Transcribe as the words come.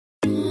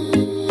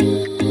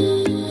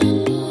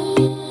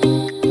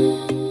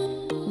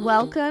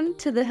Welcome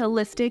to the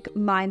Holistic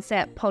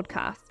Mindset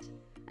Podcast,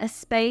 a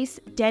space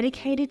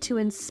dedicated to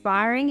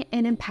inspiring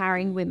and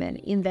empowering women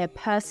in their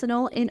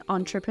personal and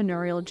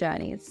entrepreneurial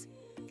journeys.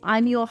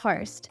 I'm your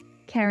host,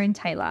 Karen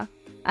Taylor,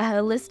 a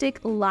holistic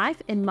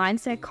life and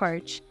mindset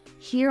coach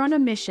here on a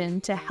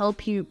mission to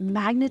help you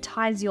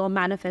magnetize your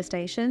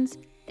manifestations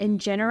and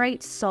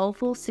generate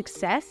soulful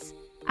success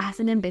as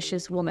an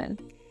ambitious woman.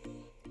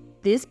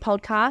 This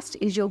podcast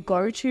is your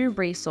go-to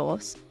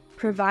resource,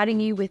 providing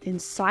you with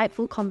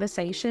insightful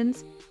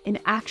conversations and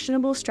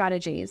actionable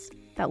strategies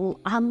that will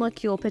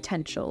unlock your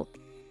potential,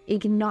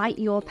 ignite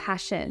your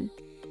passion,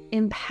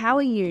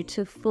 empower you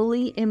to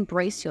fully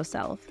embrace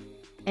yourself,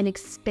 and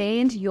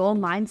expand your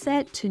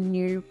mindset to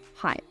new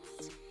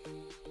heights.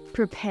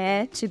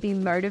 Prepare to be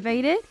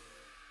motivated,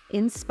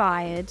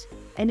 inspired,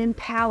 and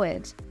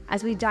empowered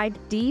as we dive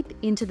deep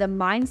into the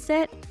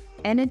mindset,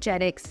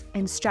 energetics,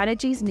 and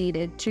strategies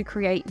needed to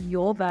create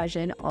your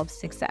version of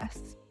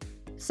success.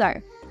 So,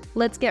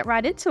 let's get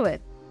right into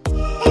it.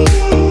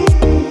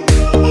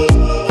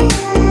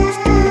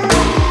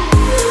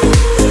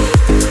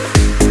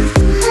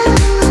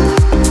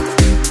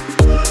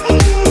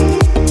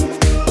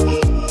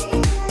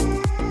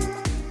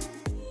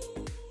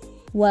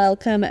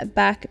 Welcome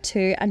back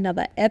to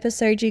another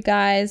episode, you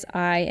guys.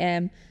 I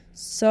am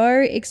so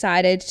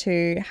excited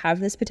to have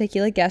this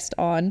particular guest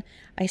on.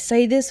 I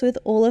say this with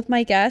all of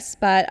my guests,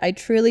 but I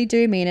truly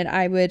do mean it.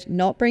 I would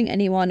not bring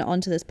anyone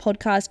onto this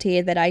podcast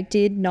here that I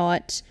did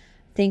not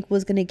think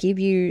was going to give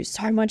you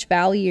so much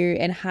value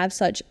and have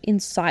such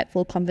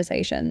insightful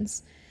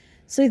conversations.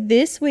 So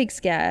this week's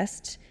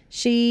guest,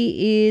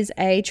 she is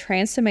a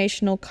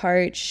transformational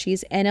coach.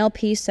 She's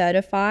NLP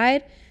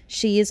certified.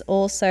 She is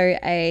also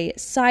a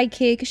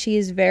sidekick. She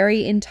is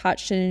very in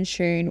touch and in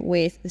tune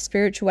with the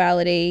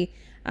spirituality,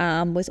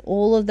 with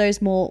all of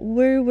those more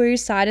woo-woo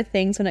side of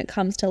things when it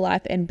comes to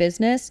life and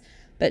business.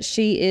 But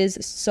she is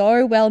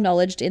so well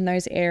knowledged in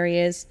those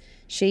areas.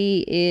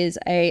 She is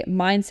a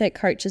mindset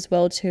coach as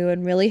well too,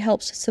 and really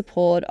helps to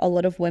support a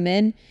lot of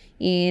women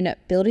in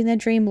building their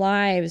dream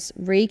lives,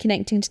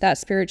 reconnecting to that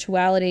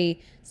spirituality,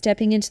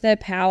 stepping into their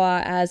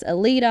power as a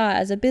leader,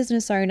 as a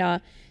business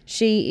owner.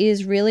 She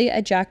is really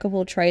a jack of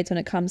all trades when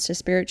it comes to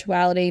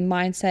spirituality,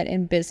 mindset,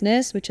 and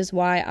business, which is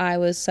why I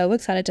was so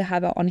excited to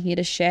have her on here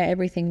to share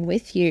everything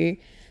with you.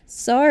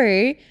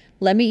 So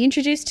let me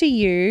introduce to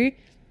you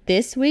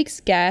this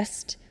week's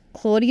guest,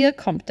 Claudia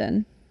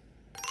Compton.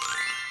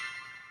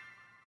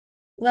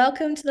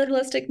 Welcome to the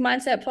Holistic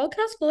Mindset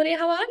Podcast, Claudia.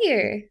 How are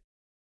you?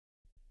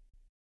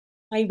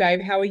 Hey,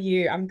 babe. How are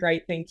you? I'm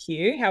great, thank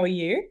you. How are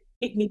you?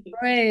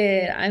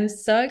 Great. I'm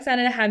so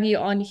excited to have you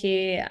on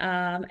here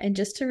and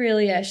just to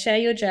really share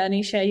your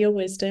journey, share your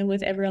wisdom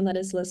with everyone that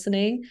is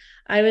listening.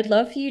 I would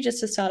love for you just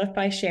to start off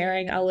by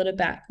sharing a little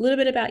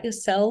bit about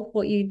yourself,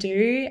 what you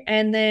do,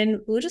 and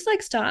then we'll just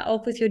start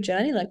off with your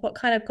journey, what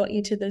kind of got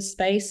you to this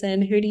space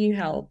and who do you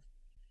help?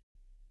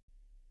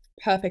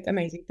 Perfect.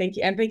 Amazing. Thank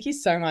you. And thank you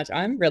so much.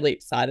 I'm really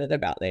excited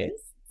about this.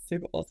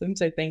 Super awesome.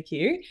 So thank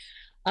you.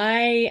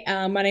 My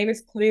name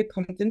is Claudia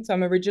Compton. So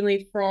I'm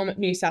originally from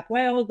New South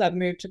Wales. I've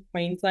moved to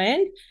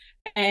Queensland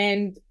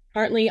and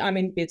currently I'm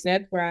in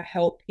business where I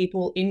help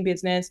people in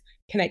business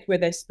connect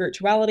with their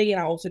spirituality.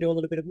 And I also do a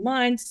little bit of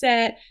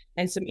mindset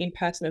and some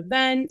in-person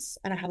events.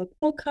 And I have a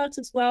podcast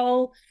as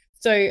well.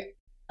 So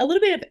a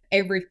little bit of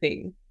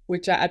everything,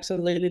 which I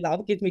absolutely love.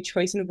 It gives me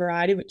choice and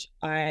variety, which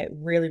I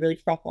really, really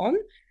froth on.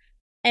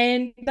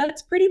 And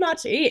that's pretty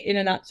much it in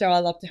a nutshell. I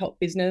love to help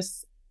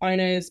business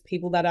owners,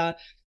 people that are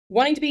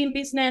wanting to be in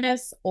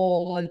business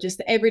or just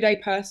the everyday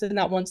person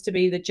that wants to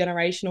be the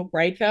generational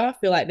breaker. I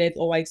feel like there's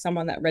always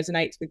someone that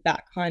resonates with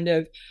that kind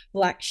of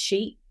black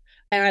sheep.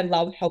 And I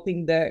love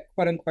helping the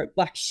quote unquote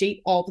black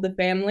sheep of the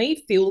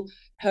family feel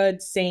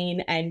heard, seen,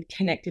 and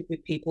connected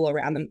with people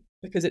around them,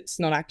 because it's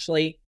not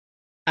actually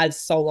as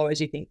solo as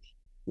you think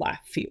life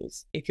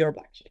feels if you're a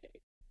black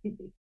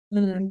sheep.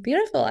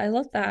 Beautiful. I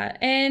love that.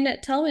 And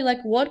tell me,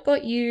 what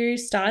got you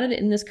started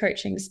in this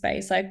coaching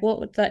space? What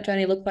would that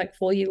journey look like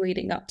for you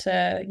leading up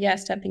to,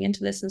 stepping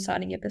into this and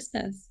starting your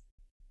business?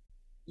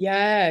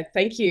 Yeah,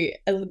 thank you.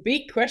 A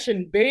big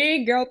question,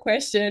 big girl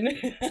question.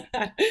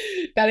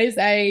 That's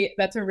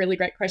a really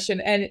great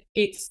question. And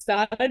it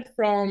started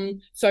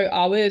from, so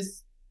I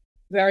was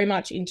very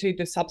much into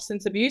the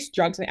substance abuse,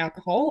 drugs and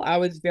alcohol. I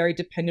was very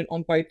dependent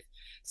on both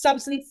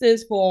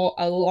substances for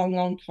a long,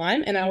 long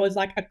time. And I was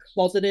like a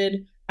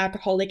closeted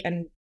alcoholic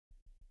and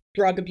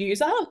drug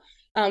abuser.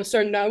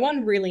 So no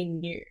one really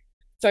knew.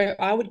 So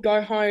I would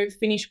go home,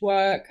 finish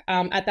work.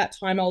 At that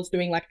time, I was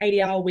doing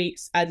 80-hour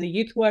weeks as a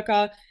youth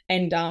worker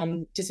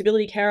and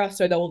disability carer.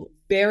 So they were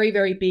very,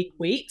 very big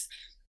weeks.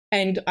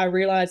 And I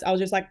realized I was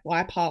just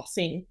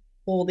bypassing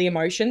all the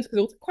emotions because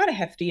it was quite a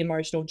hefty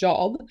emotional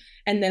job.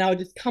 And then I would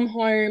just come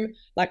home,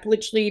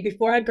 literally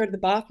before I'd go to the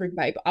bathroom,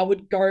 babe, I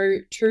would go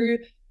to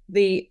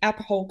the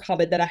alcohol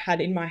cupboard that I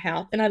had in my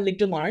house, and I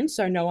lived alone,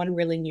 so no one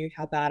really knew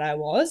how bad I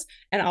was.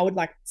 And I would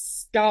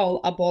scull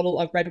a bottle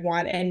of red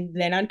wine and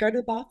then I'd go to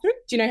the bathroom.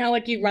 Do you know how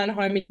you run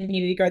home and you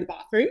need to go to the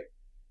bathroom?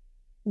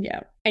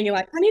 Yeah. And you're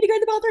like, I need to go to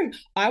the bathroom.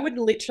 I would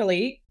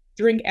literally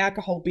drink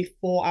alcohol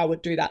before I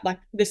would do that. Like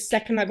the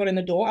second I got in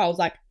the door, I was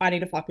like, I need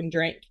to fucking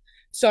drink.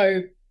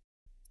 So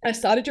I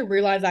started to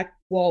realize like,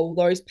 whoa,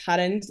 those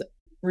patterns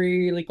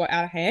really got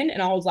out of hand.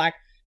 And I was like,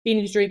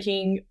 binge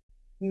drinking,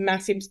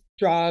 massive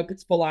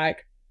drugs for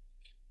like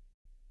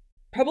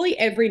probably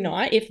every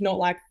night, if not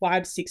like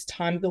 5, 6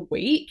 times a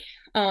week.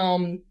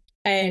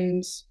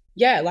 And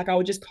yeah, like I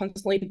would just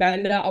constantly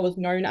bend it out. I was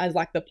known as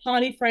like the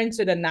party friend.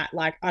 So then that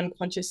like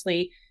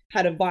unconsciously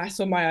had a vice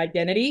on my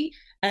identity.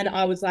 And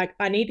I was like,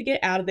 I need to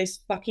get out of this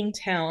fucking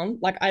town.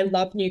 Like I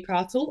love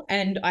Newcastle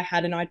and I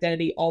had an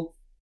identity of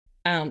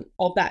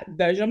that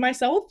version of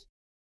myself.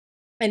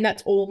 And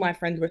that's all my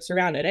friends were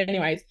surrounded.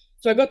 Anyways,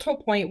 so I got to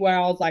a point where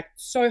I was like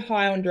so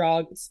high on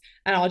drugs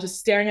and I was just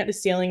staring at the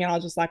ceiling and I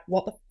was just like,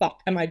 what the fuck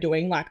am I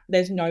doing? Like,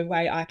 there's no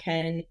way I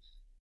can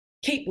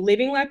keep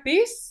living like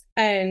this.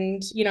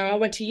 And, you know, I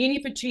went to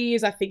uni for 2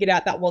 years. I figured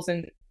out that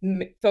wasn't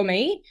for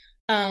me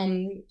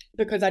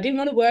because I didn't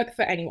want to work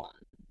for anyone.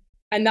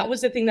 And that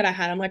was the thing that I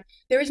had. I'm like,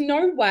 there is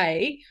no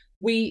way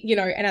you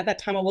know, and at that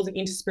time I wasn't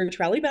into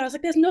spirituality, but I was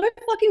like, there's no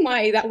fucking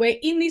way that we're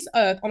in this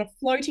earth on a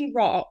floating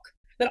rock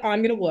that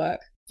I'm going to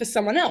work for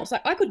someone else.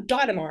 Like, I could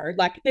die tomorrow.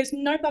 Like, there's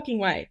no fucking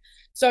way.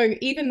 So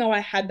even though I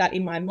had that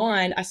in my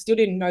mind, I still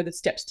didn't know the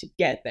steps to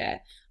get there.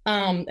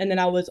 And then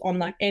I was on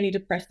like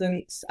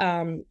antidepressants.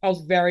 I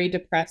was very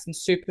depressed and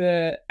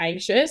super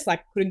anxious,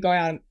 like couldn't go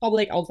out in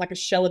public. I was like a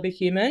shell of a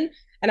human.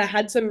 And I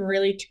had some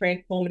really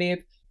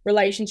transformative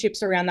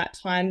relationships around that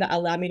time that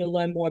allowed me to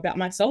learn more about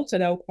myself. So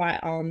they were quite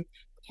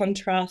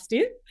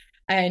contrastive.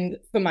 And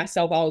for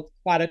myself, I was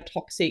quite a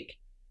toxic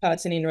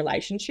person in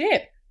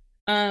relationship.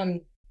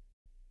 Um,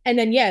 and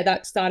then yeah,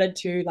 that started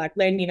to like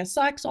land in a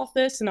psych's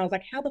office. And I was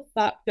like, how the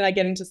fuck did I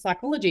get into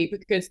psychology?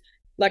 Because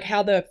like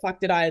how the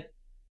fuck did I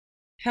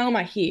how am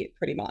I here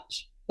pretty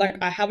much? Like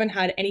I haven't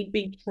had any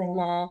big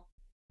trauma.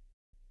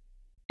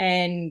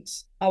 And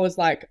I was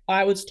like,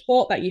 I was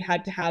taught that you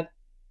had to have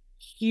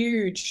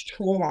huge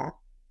trauma,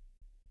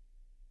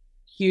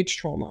 huge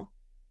trauma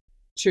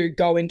to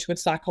go into a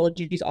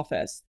psychologist's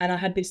office. And I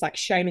had this like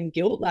shame and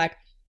guilt, like,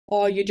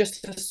 oh, you're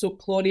just a sook,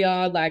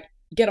 Claudia, like,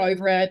 get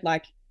over it.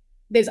 Like,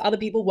 there's other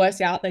people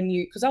worse out than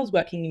you. Because I was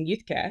working in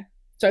youth care.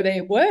 So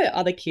there were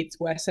other kids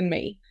worse than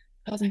me.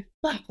 I was like,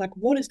 fuck, like,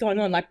 what is going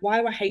on? Like, why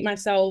do I hate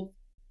myself?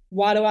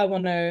 Why do I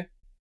want to,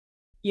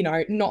 you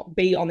know, not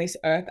be on this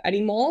earth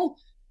anymore?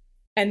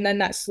 And then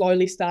that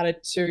slowly started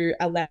to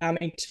allow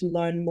me to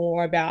learn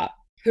more about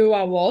who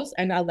I was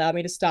and allow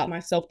me to start my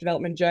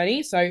self-development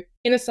journey. So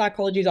in a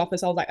psychologist's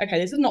office, I was like, okay,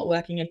 this is not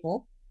working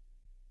anymore.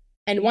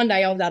 And one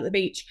day I was out at the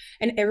beach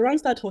and everyone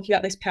started talking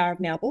about this Power of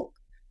Now book.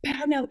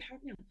 Power of Now, Power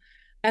of Now.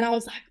 And I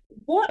was like,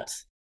 what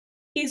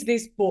is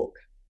this book?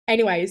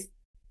 Anyways,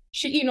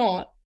 shit you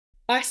not,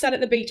 I sat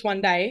at the beach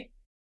one day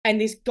and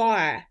this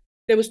guy,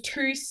 there was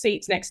 2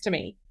 seats next to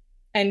me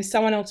and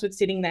someone else was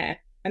sitting there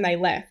and they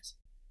left.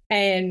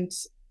 And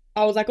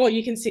I was like, oh,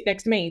 you can sit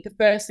next to me. The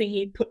first thing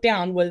he put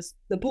down was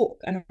the book.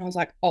 And I was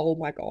like, oh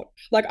my God.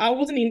 Like I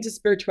wasn't into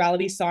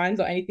spirituality signs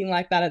or anything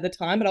like that at the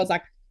time, but I was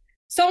like,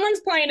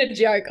 someone's playing a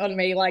joke on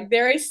me. Like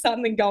there is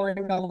something going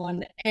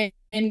on.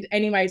 And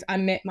anyways, I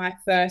met my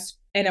first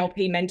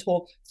NLP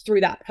mentor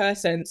through that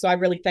person. So I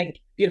really thank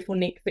beautiful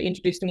Nick for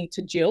introducing me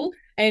to Jill.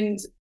 And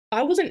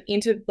I wasn't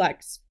into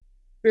like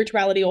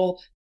spirituality or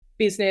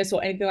business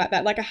or anything like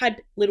that. Like I had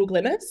little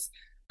glimmers.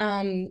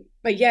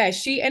 But yeah,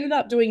 she ended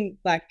up doing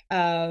like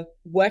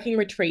working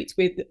retreats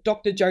with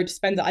Dr. Joe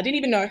Dispenza. I didn't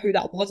even know who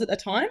that was at the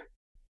time.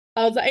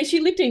 I was like, and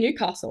she lived in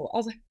Newcastle. I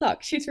was like,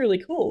 fuck, she's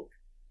really cool.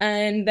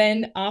 And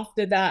then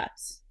after that,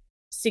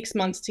 6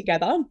 months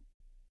together,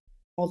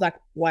 I was like,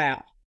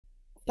 wow,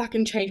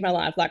 fucking changed my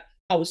life. Like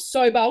I was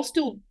sober, I was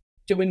still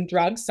doing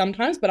drugs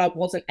sometimes, but I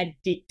wasn't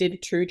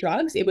addicted to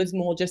drugs. It was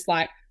more just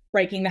like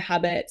breaking the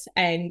habits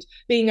and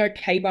being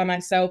okay by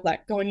myself,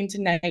 like going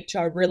into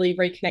nature, really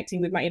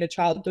reconnecting with my inner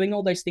child, doing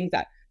all those things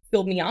that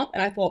filled me up.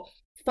 And I thought,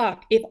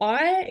 fuck, if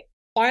I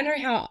know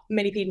how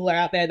many people are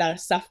out there that are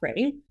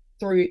suffering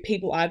through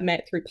people I've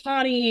met through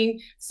partying,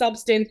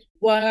 substance,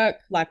 work,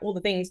 like all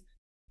the things,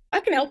 I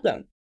can help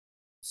them.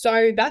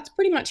 So that's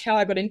pretty much how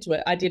I got into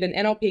it. I did an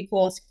NLP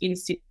course in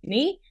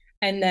Sydney,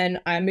 and then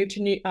I moved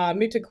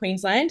to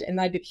Queensland,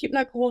 and I did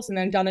hypno course, and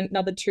then done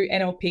another 2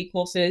 NLP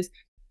courses.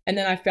 And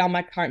then I found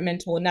my current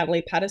mentor,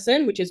 Natalie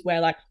Patterson, which is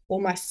where like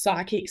all my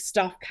psychic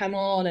stuff came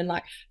on and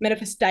like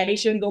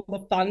manifestations, all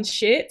the fun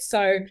shit.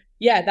 So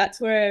yeah,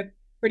 that's where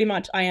pretty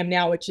much I am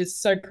now, which is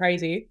so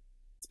crazy.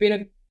 It's been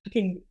a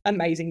fucking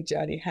amazing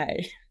journey.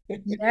 Hey.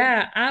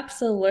 Yeah,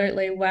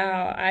 absolutely.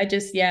 Wow.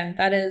 Yeah,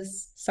 that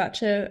is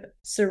such a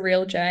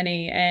surreal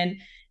journey. And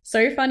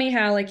so funny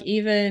how, like,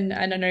 even,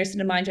 and I noticed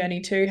in my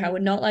journey too, how we're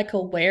not like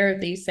aware of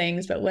these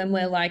things, but when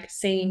we're like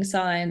seeing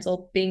signs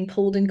or being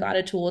pulled and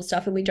guided towards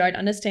stuff and we don't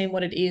understand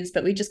what it is,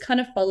 but we just kind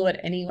of follow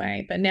it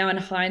anyway. But now in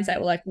hindsight,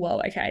 we're like,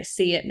 whoa, okay, I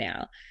see it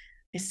now.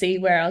 I see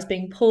where I was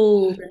being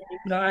pulled and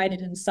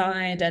guided and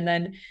signed. And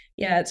then,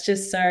 yeah, it's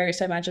just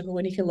so magical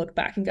when you can look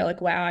back and go,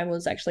 like, wow, I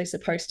was actually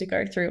supposed to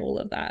go through all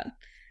of that.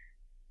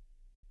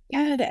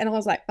 yeah. And I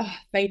was like, oh,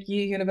 thank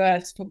you,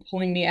 universe, for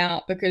pulling me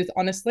out, because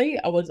honestly,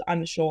 I was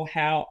unsure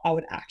how I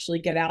would actually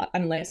get out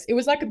unless it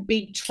was like a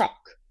big truck,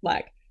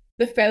 like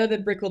the feather, the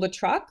brick, or the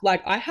truck.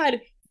 Like I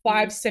had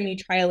 5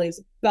 semi-trailers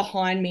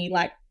behind me,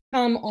 like,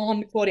 come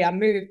on, Claudia,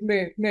 move,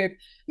 move, move.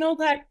 And I was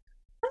like,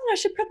 oh, I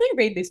should probably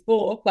read this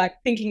book, like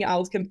thinking I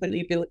was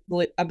completely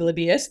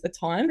oblivious at the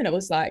time. And it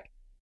was like,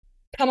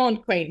 come on,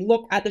 queen,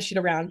 look at the shit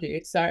around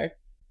you. So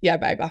yeah,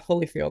 babe, I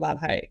fully feel that.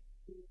 Hey.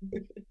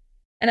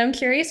 And I'm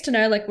curious to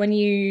know, like, when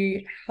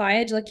you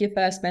hired like your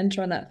first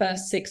mentor on that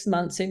first 6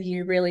 months of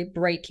you really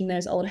breaking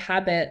those old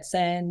habits,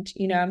 and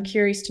I'm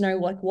curious to know,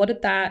 like, what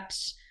did that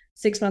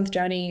 6 month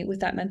journey with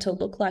that mentor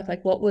look like?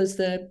 Like, what was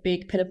the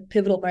big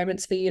pivotal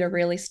moments for you to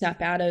really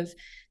snap out of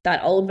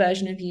that old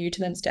version of you to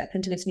then step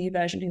into this new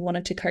version who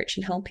wanted to coach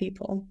and help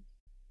people?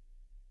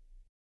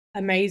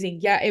 Amazing.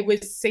 Yeah, it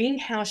was seeing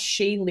how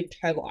she lived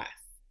her life.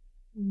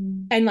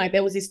 Mm. And like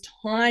there was this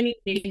tiny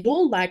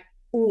little like,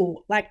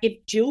 oh, like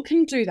if Jill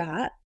can do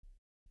that,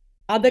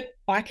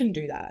 I can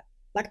do that.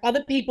 Like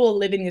other people are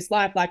living this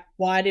life. Like,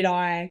 why did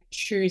I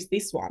choose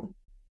this one?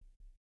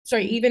 So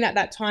even at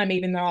that time,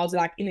 even though I was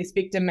like in this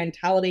victim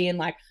mentality and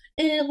like,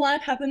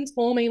 life happens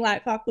for me,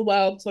 like fuck the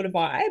world sort of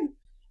vibe,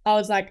 I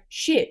was like,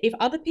 shit, if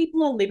other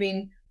people are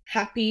living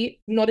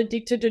happy, not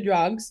addicted to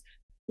drugs,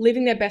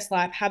 living their best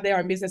life, have their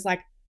own business,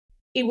 like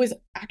it was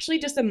actually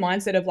just a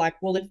mindset of like,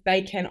 well, if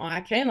they can,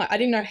 I can. Like I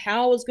didn't know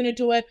how I was going to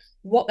do it,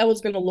 what that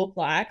was going to look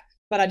like,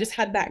 but I just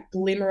had that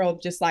glimmer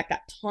of just like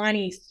that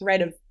tiny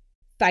thread of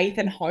faith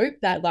and hope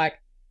that like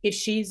if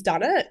she's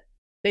done it,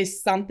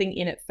 there's something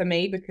in it for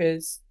me,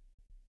 because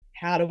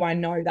how do I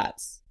know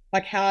that's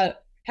like how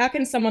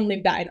can someone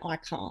live that and I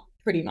can't?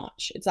 Pretty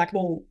much. It's like,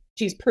 well,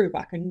 she's proof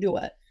I can do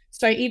it.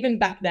 So even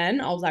back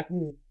then, I was like,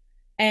 ooh.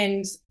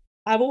 And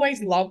I've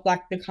always loved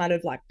like the kind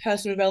of like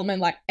personal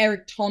development, like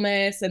Eric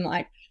Thomas and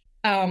like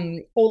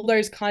all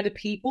those kind of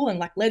people, and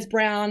like Les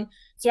Brown.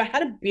 So I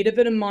had a bit of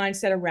a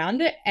mindset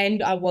around it,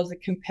 and I was a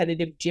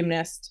competitive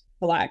gymnast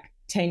for like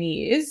 10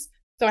 years.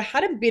 So I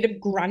had a bit of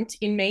grunt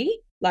in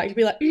me, like to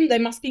be like, there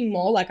must be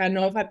more. Like I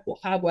know if I put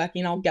hard work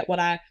in, I'll get what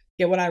I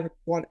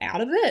want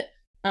out of it.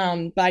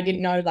 But I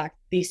didn't know like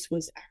this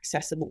was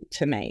accessible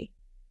to me.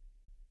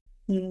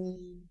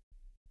 Mm,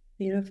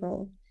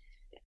 beautiful.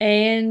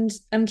 And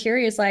I'm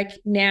curious, like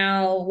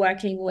now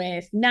working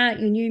with Nat,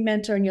 your new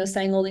mentor, and you're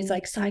saying all these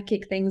like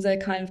psychic things are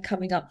kind of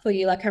coming up for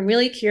you. Like I'm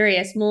really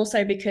curious, more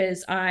so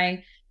because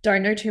I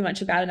don't know too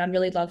much about it. I'd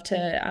really love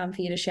to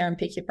for you to share and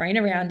pick your brain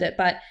around it.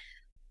 But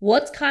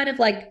what's kind of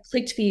like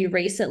clicked for you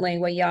recently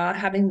where you are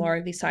having more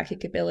of these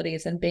psychic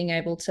abilities and being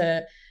able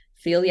to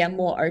feel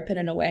more open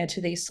and aware to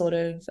these sort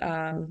of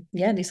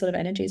these sort of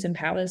energies and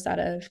powers that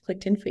have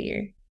clicked in for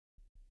you?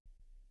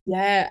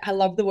 Yeah, I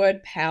love the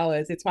word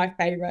powers. It's my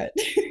favorite.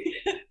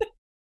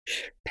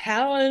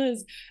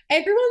 Powers.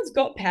 Everyone's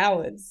got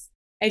powers.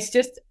 It's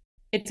just,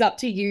 it's up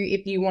to you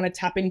if you want to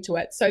tap into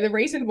it. So the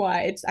reason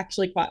why it's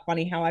actually quite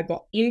funny how I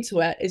got into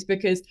it is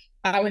because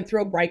I went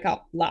through a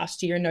breakup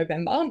last year in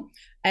November,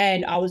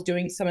 and I was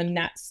doing some of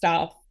Nat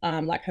stuff,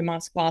 like her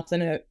masterclass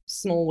in a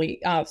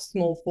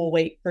small 4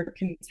 week for a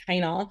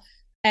container.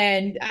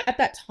 And at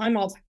that time,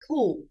 I was like,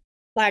 cool.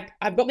 Like,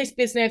 I've got this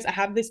business. I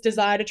have this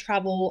desire to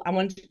travel. I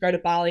wanted to go to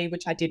Bali,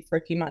 which I did for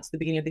a few months at the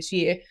beginning of this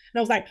year. And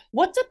I was like,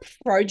 what's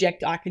a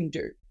project I can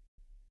do?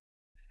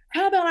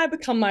 How about I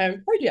become my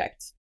own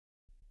project?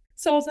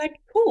 So I was like,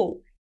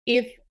 cool.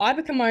 If I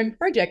become my own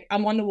project, I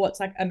wonder what's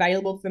like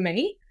available for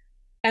me.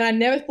 And I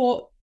never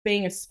thought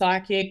being a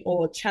psychic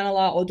or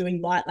channeler or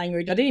doing light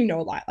language, I didn't even know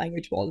what light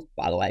language was,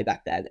 by the way,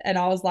 back then. And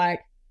I was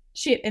like,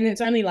 shit. And it's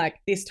only like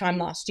this time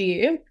last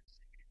year.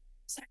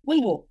 It's like,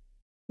 well,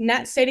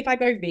 Nat said if I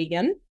go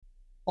vegan,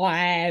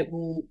 I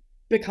will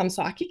become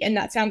psychic. And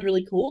that sounds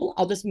really cool.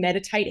 I'll just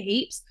meditate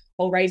heaps.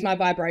 I'll raise my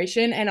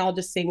vibration and I'll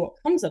just see what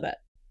comes of it.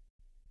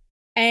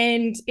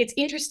 And it's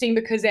interesting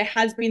because there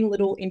has been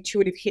little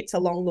intuitive hits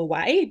along the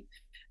way.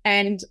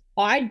 And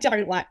I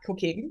don't like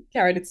cooking,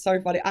 Karen. It's so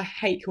funny. I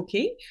hate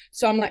cooking.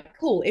 So I'm like,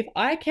 cool, if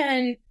I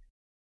can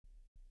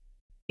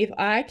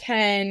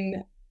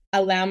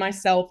allow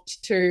myself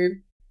to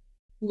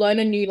learn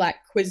a new like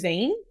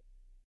cuisine,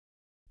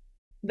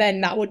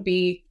 then that would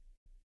be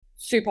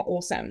super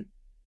awesome.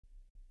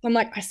 I'm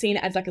like, I seen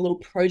it as like a little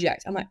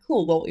project. I'm like,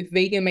 cool. Well, if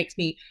vegan makes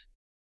me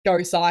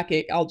go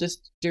psychic, I'll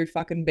just do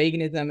fucking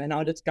veganism and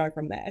I'll just go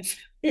from there.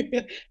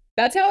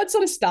 That's how it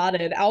sort of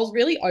started. I was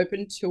really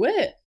open to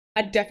it.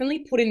 I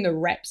definitely put in the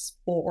reps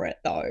for it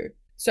though.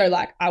 So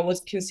like I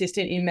was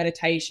consistent in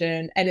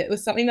meditation, and it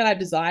was something that I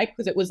desired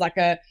because it was like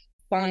a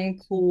fun,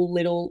 cool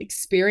little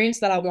experience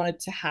that I wanted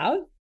to have.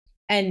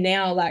 And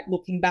now like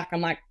looking back,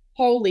 I'm like,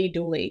 holy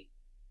dooly.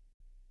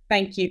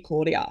 Thank you,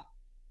 Claudia.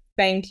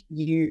 Thank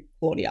you,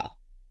 Claudia,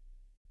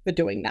 for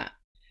doing that.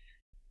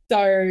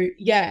 So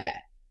yeah,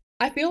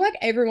 I feel like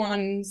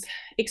everyone's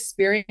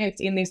experience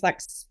in this like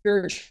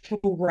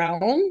spiritual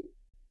realm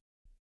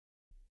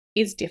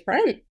is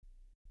different,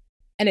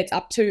 and it's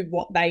up to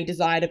what they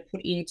desire to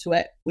put into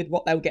it with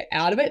what they'll get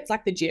out of it. It's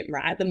like the gym,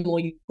 right? The more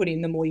you put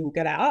in, the more you'll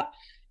get out.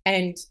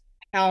 And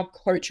how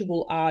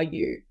coachable are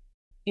you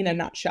in a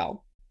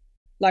nutshell?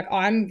 Like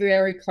I'm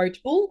very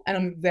coachable and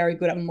I'm very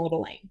good at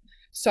modeling.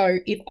 So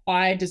if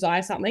I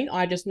desire something,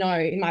 I just know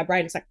in my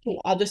brain, it's like,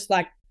 cool, I'll just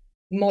like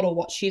model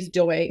what she's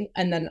doing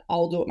and then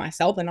I'll do it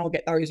myself and I'll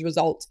get those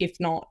results, if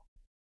not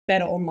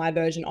better on my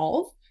version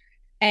of.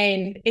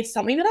 And it's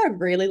something that I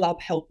really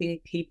love helping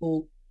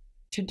people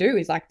to do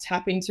is like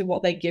tap into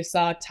what their gifts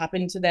are, tap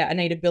into their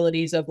innate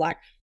abilities of like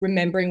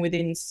remembering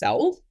within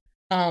self.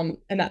 And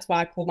that's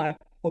why I call my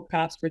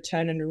podcast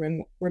Return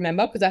and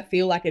Remember, because I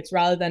feel like it's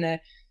rather than a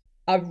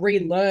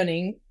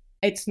relearning,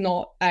 it's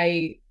not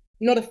a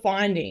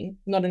finding,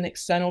 not an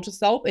external to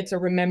self, it's a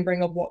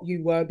remembering of what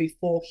you were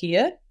before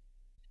here.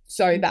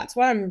 So that's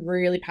what I'm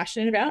really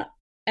passionate about.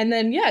 And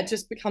then, yeah,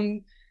 just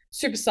become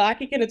super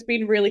psychic and it's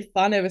been really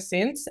fun ever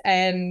since.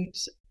 And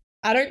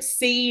I don't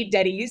see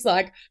daddies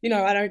like,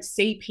 I don't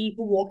see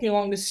people walking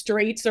along the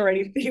streets or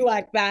anything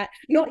like that.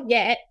 Not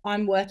yet.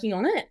 I'm working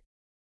on it.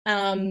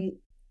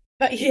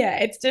 But yeah,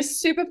 it's just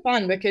super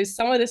fun because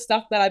some of the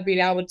stuff that I've been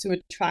able to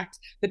attract,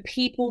 the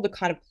people, the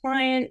kind of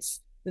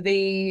clients,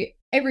 the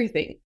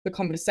everything, the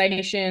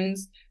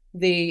conversations,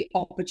 the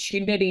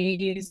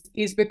opportunities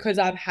is because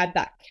I've had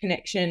that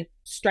connection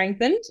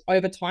strengthened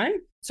over time.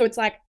 So it's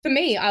like, for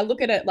me, I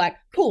look at it like,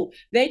 cool,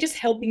 they're just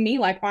helping me.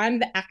 Like I'm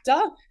the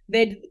actor,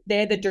 they're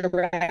the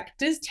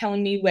directors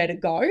telling me where to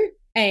go.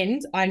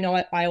 And I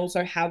know I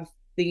also have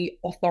the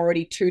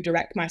authority to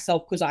direct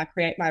myself because I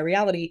create my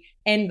reality.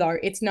 And though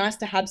it's nice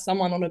to have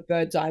someone on a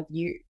bird's eye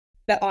view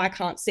that I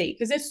can't see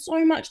because there's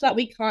so much that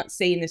we can't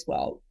see in this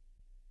world.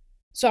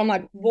 So I'm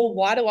like, well,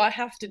 why do I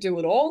have to do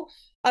it all?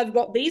 I've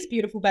got these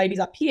beautiful babies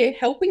up here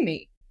helping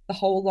me the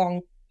whole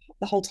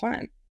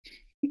time.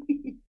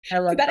 I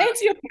love Did that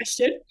answer your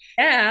question?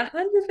 Yeah,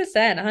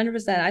 100%,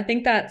 100%. I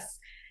think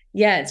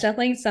yeah, it's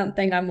definitely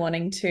something I'm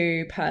wanting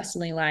to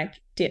personally like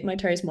dip my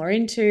toes more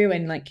into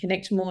and like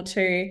connect more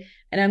to.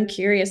 And I'm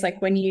curious,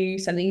 like when you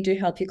something you do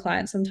help your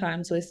clients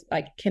sometimes with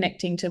like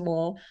connecting to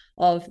more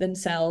of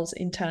themselves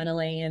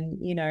internally and,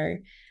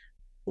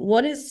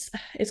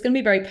 it's going to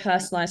be very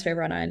personalized for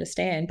everyone, I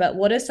understand, but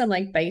what are some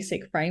like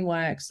basic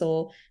frameworks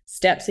or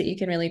steps that you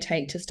can really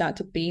take to start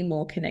to be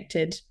more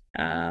connected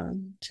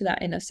to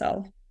that inner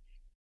self?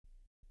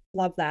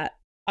 Love that.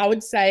 I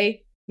would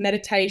say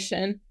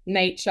meditation,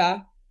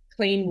 nature,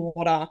 clean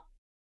water,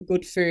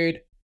 good food,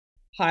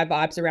 high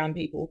vibes around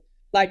people.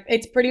 Like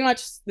it's pretty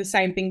much the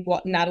same thing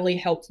what Natalie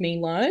helped me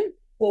learn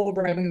or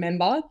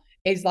remember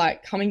is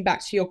like coming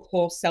back to your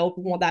core self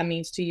and what that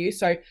means to you.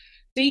 So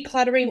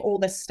decluttering all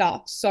the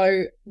stuff.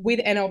 So with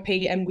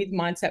NLP and with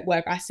mindset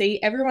work, I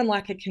see everyone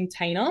like a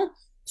container.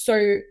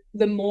 So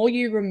the more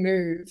you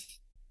remove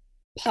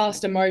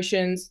past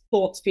emotions,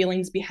 thoughts,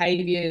 feelings,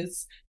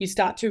 behaviors, you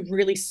start to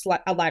really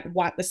like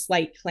wipe the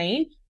slate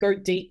clean, go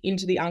deep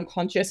into the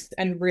unconscious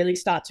and really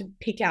start to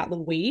pick out the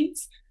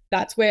weeds.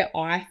 That's where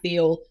I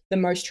feel the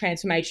most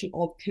transformation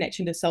of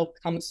connection to self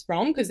comes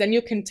from, because then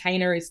your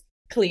container is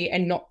clear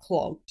and not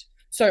clogged.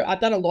 So I've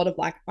done a lot of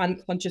like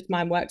unconscious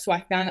mind work. So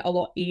I found it a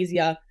lot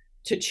easier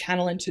to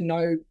channel and to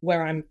know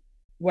where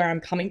I'm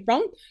coming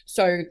from.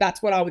 So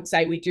that's what I would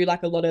say. We do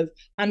like a lot of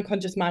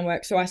unconscious mind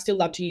work. So I still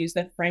love to use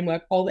the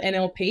framework of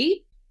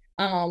NLP.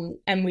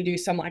 And we do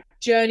some like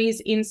journeys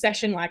in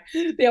session. Like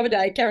the other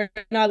day, Karen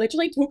and I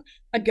literally took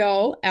a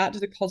girl out to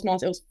the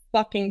cosmos. It was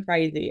fucking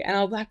crazy. And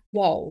I was like,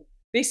 whoa,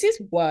 this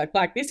is work.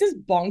 Like this is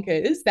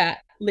bonkers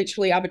that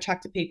literally I've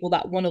attracted people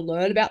that want to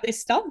learn about this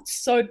stuff.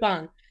 It's so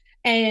fun.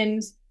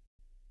 And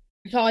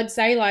so I'd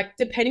say like,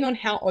 depending on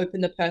how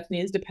open the person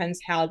is, depends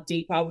how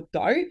deep I would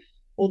go.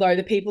 Although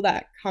the people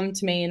that come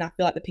to me, and I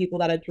feel like the people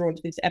that are drawn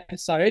to this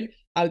episode,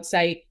 I would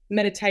say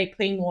meditate,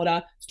 clean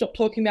water, stop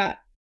talking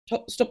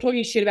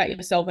shit about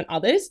yourself and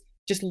others,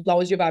 just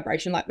lowers your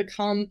vibration. Like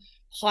become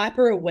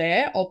hyper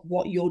aware of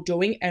what you're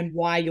doing and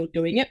why you're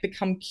doing it.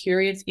 Become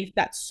curious if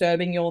that's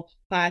serving your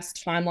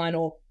highest timeline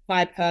or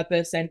high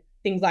purpose and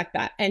things like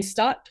that. And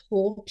start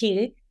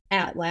talking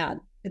out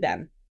loud to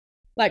them.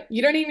 Like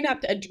you don't even have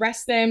to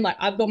address them. Like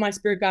I've got my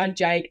spirit guide,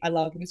 Jake. I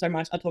love him so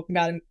much. I talk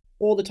about him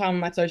all the time on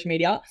my social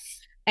media.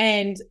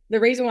 And the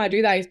reason why I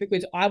do that is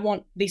because I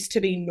want this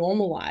to be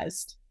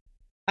normalized.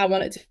 I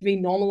want it to be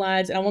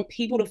normalized and I want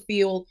people to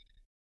feel,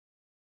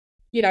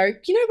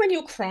 when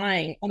you're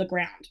crying on the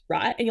ground,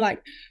 right? And you're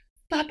like,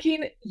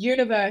 fucking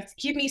universe,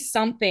 give me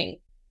something.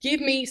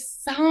 Give me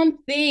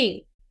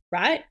something,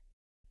 right?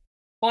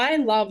 I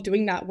love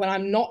doing that when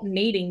I'm not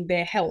needing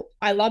their help.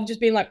 I love just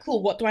being like,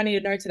 cool, what do I need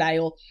to know today?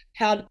 Or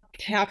how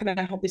can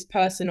I help this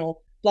person? Or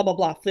blah, blah,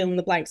 blah, fill in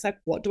the blanks. Like,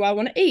 what do I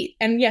want to eat?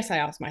 And yes, I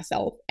ask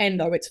myself. And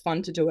though it's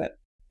fun to do it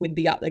with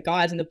the other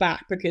guys in the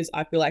back because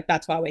I feel like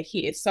that's why we're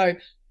here. So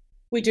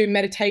we do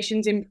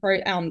meditations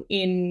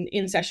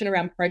in session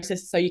around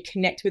process. So you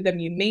connect with them,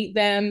 you meet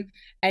them.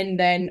 And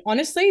then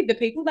honestly, the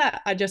people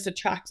that I just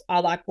attract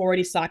are like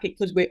already psychic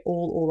because we're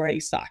all already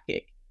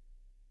psychic.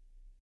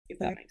 If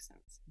that makes sense.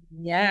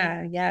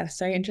 Yeah,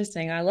 so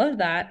interesting. I love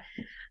that.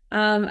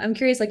 I'm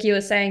curious, like you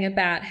were saying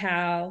about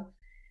how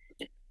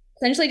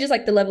essentially just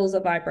like the levels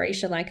of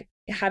vibration, like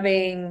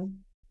having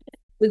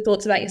good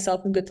thoughts about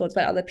yourself and good thoughts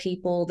about other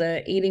people,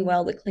 the eating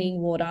well, the clean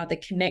water, the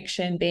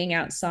connection, being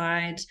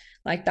outside,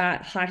 like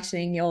that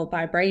heightening your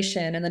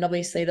vibration. And then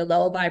obviously the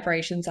lower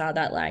vibrations are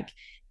that like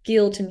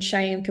guilt and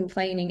shame,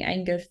 complaining,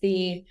 anger,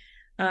 fear.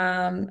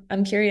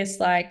 I'm curious,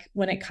 like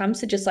when it comes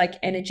to just like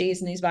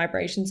energies and these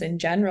vibrations in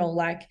general,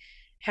 like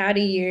how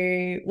do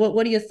you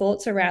what are your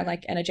thoughts around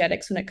like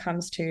energetics when it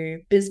comes to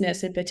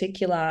business in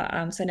particular?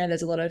 So I know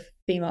there's a lot of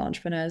female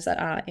entrepreneurs that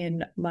are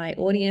in my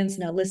audience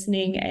and are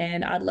listening,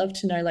 and I'd love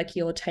to know like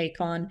your take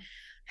on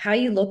how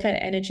you look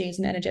at energies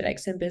and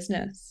energetics in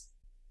business.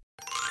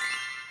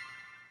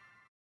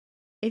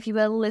 If you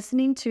are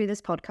listening to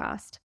this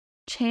podcast,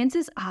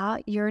 chances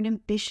are you're an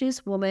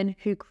ambitious woman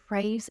who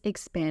craves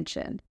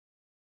expansion.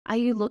 Are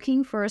you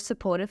looking for a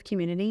supportive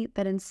community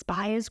that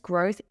inspires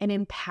growth and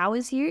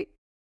empowers you?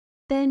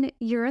 Then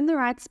you're in the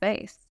right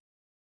space.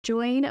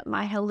 Join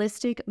my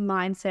Holistic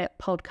Mindset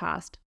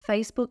Podcast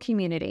Facebook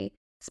community,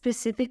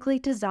 specifically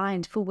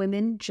designed for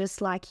women just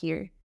like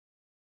you.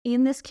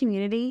 In this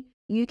community,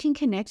 you can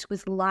connect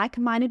with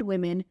like-minded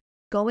women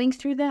going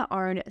through their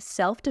own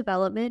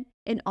self-development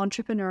and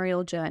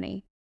entrepreneurial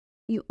journey.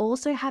 You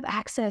also have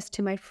access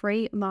to my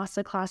free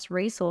masterclass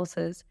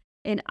resources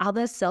and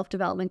other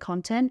self-development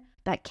content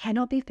that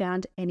cannot be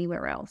found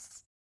anywhere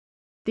else.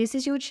 This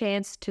is your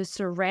chance to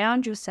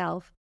surround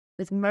yourself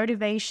with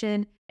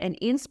motivation and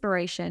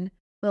inspiration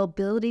while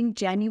building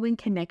genuine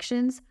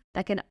connections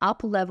that can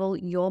up-level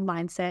your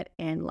mindset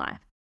and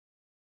life.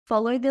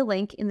 Follow the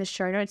link in the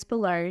show notes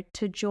below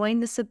to join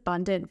this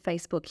abundant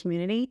Facebook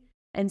community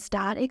and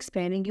start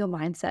expanding your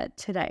mindset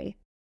today.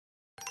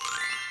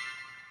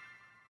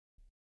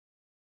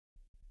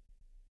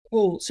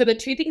 Cool. So the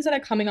two things that are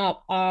coming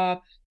up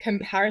are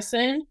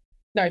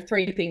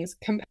three things: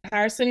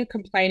 comparison,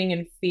 complaining,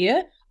 and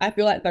fear. I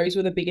feel like those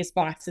were the biggest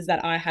vices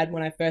that I had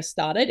when I first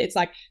started. It's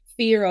like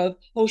fear of,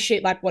 oh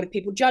shit, like what if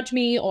people judge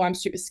me? Or I'm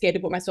super scared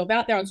to put myself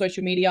out there on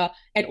social media.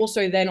 And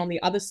also then on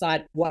the other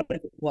side, what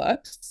if it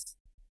works?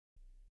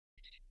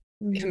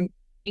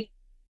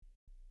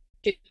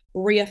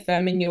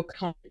 Reaffirming your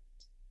current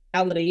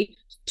reality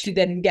to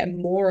then get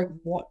more of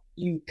what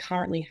you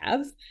currently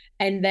have.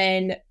 And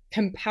then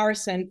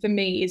comparison for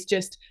me is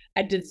just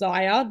a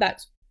desire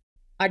that's,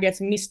 I guess,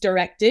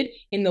 misdirected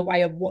in the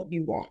way of what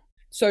you want.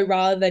 So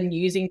rather than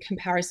using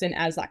comparison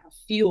as like a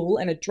fuel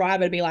and a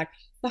driver to be like,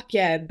 fuck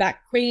yeah, that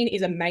queen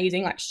is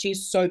amazing, like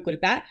she's so good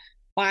at that,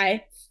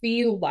 I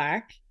feel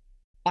like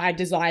I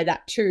desire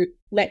that too.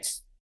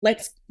 Let's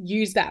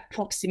use that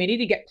proximity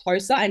to get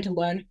closer and to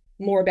learn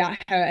more about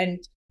her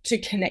and to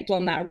connect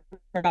on that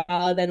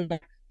rather than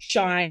like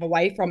shying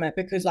away from it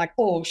because like,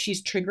 oh,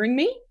 she's triggering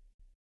me.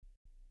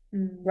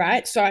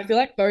 Right. So I feel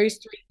like those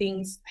three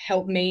things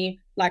help me,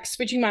 like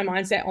switching my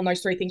mindset on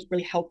those three things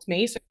really helped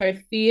me. So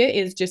fear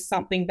is just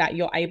something that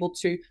you're able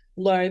to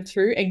learn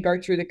through and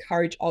go through the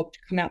courage of to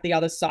come out the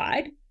other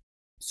side.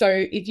 So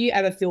if you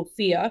ever feel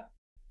fear,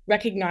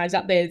 recognize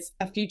that there's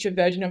a future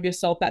version of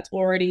yourself that's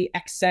already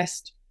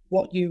accessed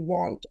what you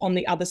want on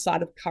the other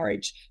side of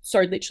courage.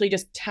 So literally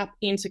just tap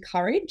into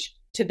courage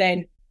to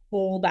then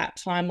pull that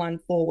timeline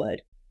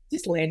forward.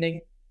 Just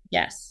landing.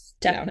 Yes,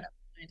 definitely.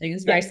 Yeah.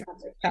 It's very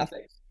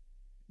perfect.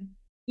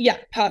 Yeah,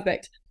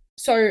 perfect.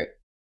 So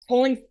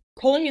calling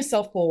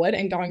yourself forward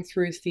and going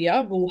through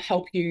fear will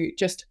help you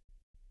just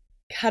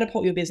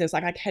catapult your business.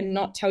 Like I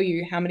cannot tell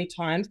you how many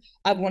times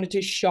I've wanted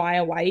to shy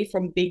away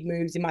from big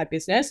moves in my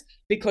business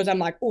because I'm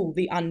like, oh,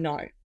 the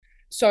unknown.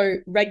 So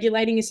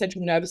regulating your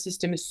central nervous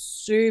system is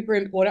super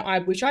important. I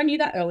wish I knew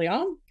that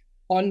earlier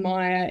on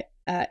my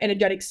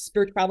energetic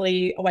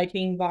spirituality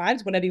awakening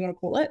vibes, whatever you want to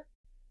call it,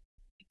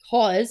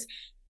 because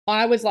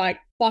I was like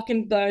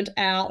fucking burnt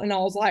out and I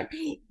was like,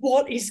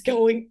 what is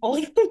going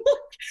on?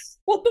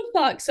 What the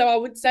fuck? So I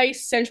would say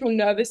central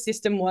nervous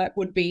system work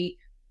would be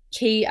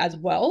key as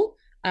well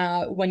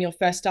when you're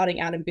first starting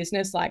out in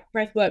business, like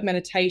breath work,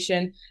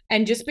 meditation,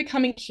 and just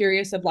becoming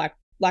curious of like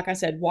I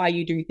said, why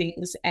you do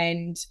things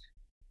and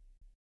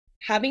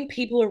having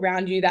people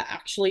around you that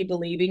actually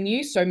believe in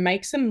you. So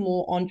make some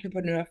more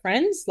entrepreneur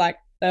friends, like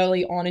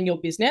early on in your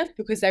business,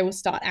 because they will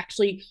start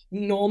actually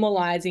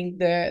normalizing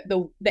the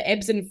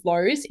ebbs and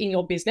flows in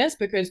your business.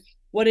 Because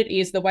what it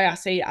is, the way I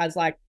see it as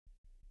like,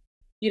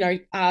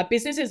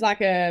 business is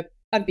like a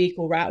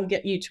vehicle, right? Will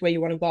get you to where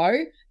you want to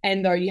go.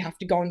 And though you have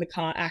to go in the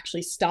car,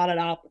 actually start it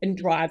up and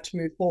drive to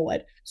move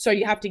forward. So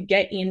you have to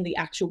get in the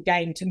actual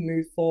game to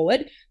move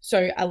forward.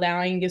 So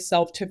allowing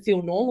yourself to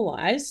feel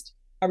normalized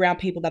around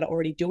people that are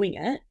already doing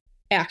it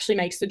actually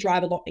makes the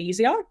drive a lot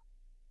easier.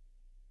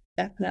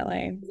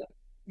 Definitely.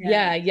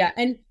 Yeah.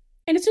 And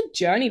it's a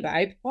journey,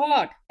 babe.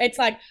 Fuck. It's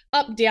like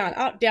up, down,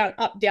 up, down,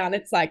 up, down.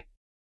 It's like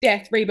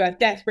death, rebirth,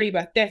 death,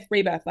 rebirth, death,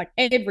 rebirth, like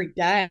every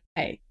day.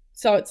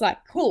 So it's like,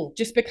 cool,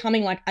 just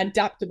becoming like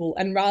adaptable.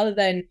 And rather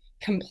than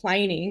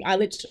complaining, I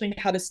literally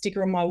had a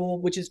sticker on my wall,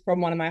 which is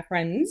from one of my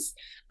friends.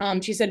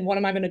 She said, what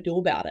am I going to do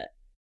about it?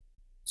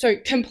 So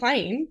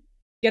complain,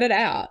 get it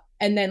out.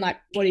 And then like,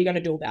 what are you going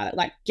to do about it?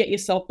 Like get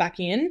yourself back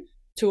in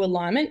to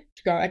alignment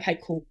to go, okay,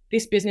 cool.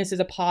 This business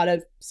is a part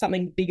of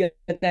something bigger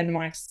than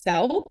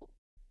myself.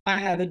 I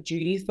have a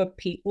duty for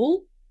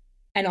people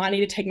and I need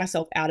to take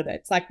myself out of it.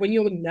 It's like when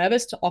you're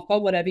nervous to offer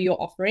whatever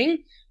you're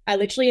offering, I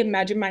literally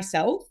imagine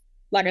myself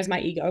like as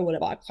my ego,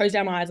 whatever. I close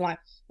down my eyes and like,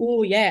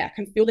 oh yeah, I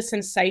can feel the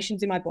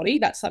sensations in my body.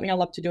 That's something I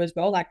love to do as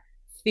well. Like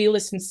feel the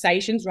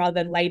sensations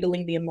rather than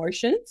labeling the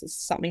emotions.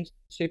 It's something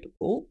super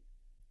cool.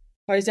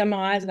 Close down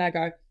my eyes and I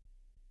go,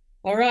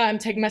 all right, I'm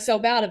taking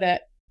myself out of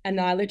it. And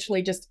I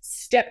literally just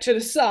step to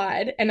the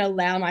side and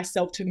allow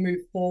myself to move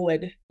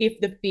forward if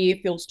the fear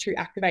feels too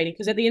activating.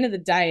 Because at the end of the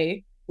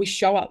day, we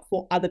show up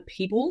for other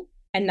people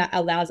and that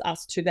allows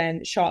us to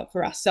then show up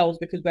for ourselves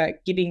because we're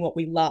giving what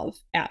we love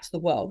out to the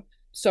world.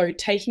 So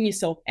taking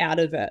yourself out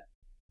of it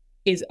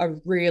is a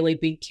really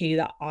big key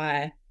that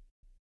I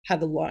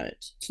have learned.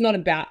 It's not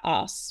about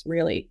us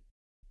really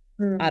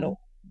at all.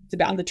 It's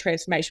about the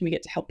transformation we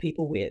get to help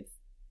people with.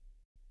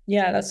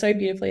 Yeah, that's so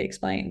beautifully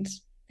explained.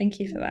 Thank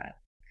you for that.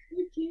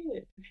 Thank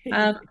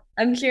you.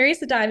 I'm curious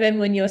to dive in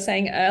when you were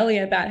saying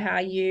earlier about how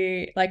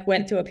you like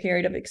went through a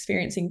period of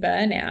experiencing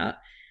burnout.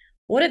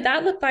 What did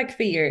that look like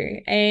for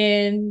you?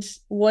 And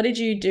what did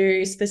you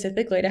do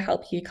specifically to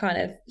help you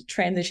kind of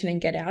transition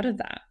and get out of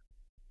that?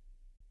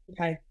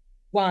 Okay.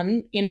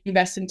 One,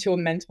 invest into a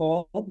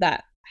mentor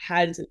that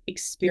has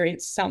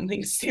experienced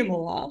something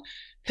similar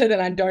so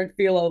that I don't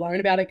feel alone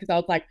about it. Because I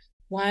was like,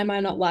 why am I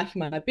not liking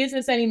my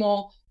business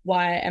anymore?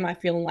 Why am I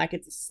feeling like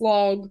it's a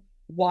slog?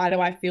 Why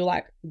do I feel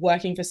like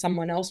working for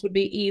someone else would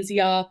be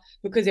easier?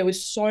 Because there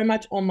was so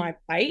much on my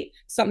plate.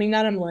 Something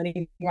that I'm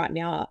learning right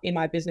now in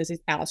my business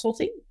is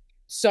outsourcing.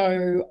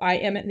 So I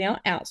am now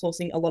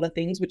outsourcing a lot of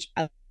things, which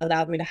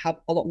allowed me to have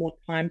a lot more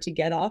time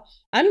together.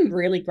 I'm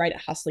really great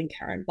at hustling,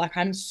 Karen. Like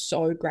I'm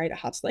so great at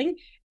hustling.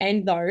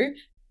 And though,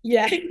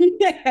 yeah,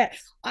 yeah,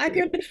 I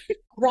could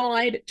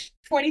grind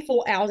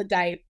 24 hours a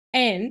day.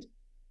 And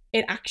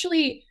it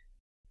actually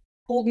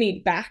pulled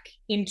me back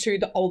into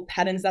the old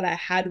patterns that I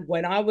had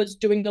when I was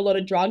doing a lot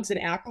of drugs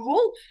and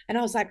alcohol. And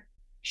I was like,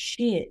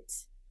 shit,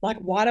 like,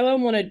 why do I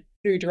want to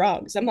do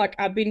drugs? I'm like,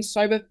 I've been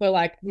sober for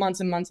like months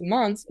and months and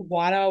months.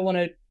 Why do I want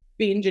to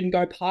binge and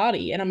go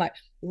party? And I'm like,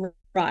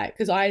 right,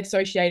 because I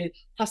associated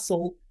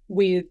hustle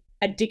with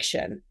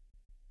addiction.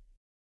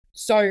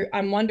 So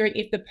I'm wondering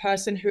if the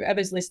person,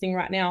 whoever's listening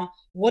right now,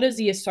 what is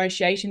the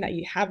association that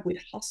you have with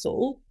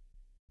hustle?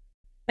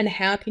 And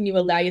how can you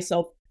allow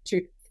yourself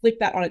to flip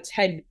that on its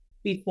head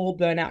before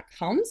burnout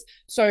comes?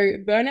 So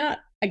burnout,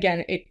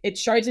 again, it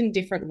shows in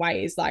different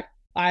ways. Like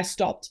I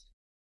stopped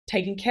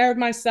taking care of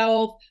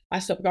myself. I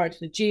stopped going to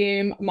the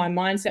gym. My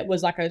mindset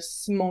was like a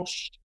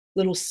smoshed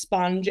little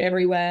sponge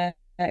everywhere.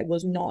 It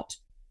was not,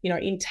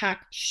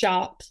 intact,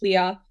 sharp,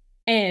 clear.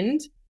 And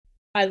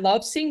I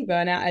love seeing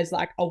burnout as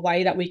like a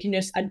way that we can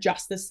just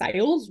adjust the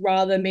sails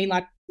rather than being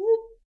like,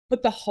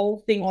 put the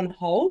whole thing on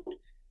hold.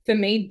 For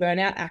me,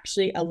 burnout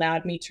actually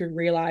allowed me to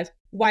realize,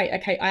 wait,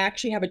 okay, I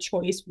actually have a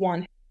choice.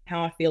 One,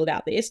 how I feel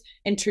about this,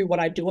 and two,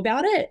 what I do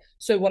about it.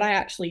 So what I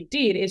actually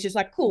did is just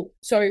like, cool.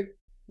 So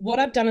what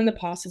I've done in the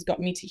past has got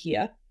me to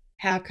here.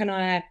 How can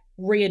I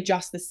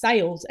readjust the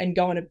sails and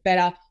go in a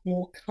better,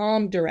 more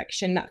calm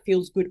direction that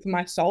feels good for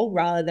my soul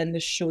rather than the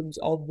shoulds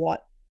of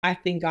what I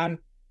think I'm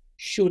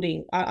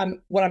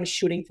what I'm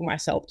shooting for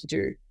myself to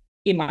do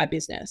in my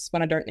business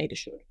when I don't need to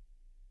should.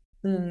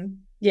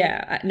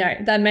 Yeah, no,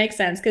 that makes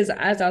sense because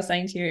as I was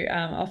saying to you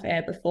off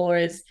air before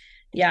is,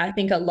 yeah, I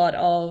think a lot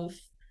of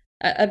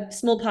a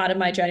small part of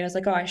my journey was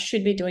like, oh, I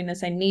should be doing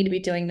this. I need to be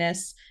doing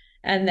this.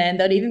 And then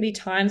there'd even be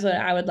times when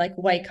I would like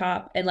wake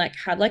up and like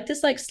have like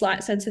this like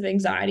slight sense of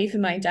anxiety for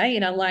my day.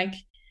 And I'm like,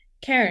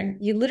 Karen,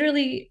 you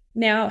literally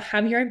now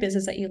have your own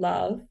business that you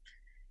love.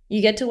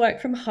 You get to work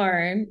from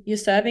home, you're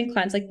serving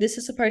clients, like this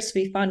is supposed to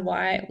be fun.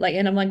 Why? Like,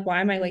 and I'm like,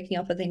 why am I waking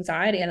up with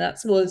anxiety? And that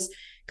was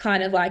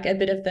kind of like a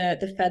bit of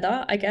the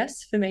feather, I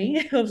guess, for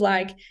me, of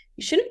like,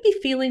 you shouldn't be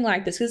feeling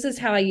like this. This is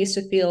how I used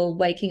to feel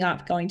waking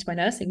up, going to my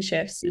nursing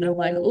shifts. And I'm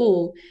like,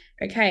 oh,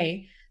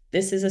 okay,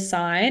 this is a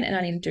sign and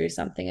I need to do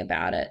something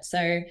about it.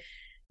 So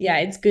yeah,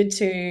 it's good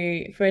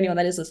to, for anyone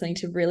that is listening,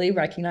 to really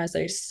recognize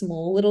those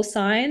small little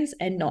signs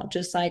and not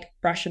just like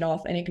brush it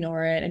off and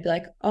ignore it and be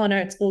like, oh no,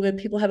 it's all good.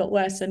 People have it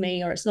worse than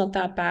me, or it's not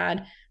that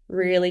bad.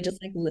 Really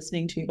just like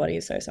listening to your body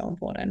is so, so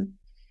important.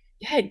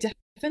 Yeah,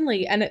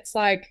 definitely. And it's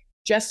like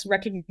just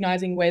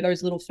recognizing where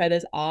those little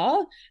feathers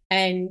are.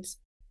 And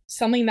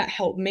something that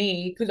helped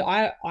me, because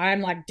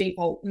I'm like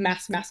default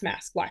mask,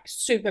 like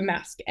super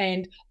mask,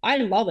 and I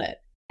love it.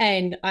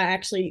 And I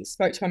actually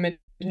spoke to my mentor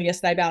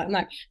yesterday about it. I'm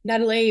like,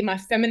 Natalie, my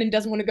feminine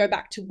doesn't want to go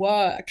back to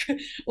work.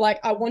 Like,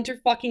 I want to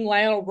fucking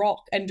lay on a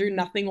rock and do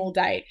nothing all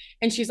day.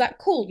 And she's like,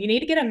 cool, you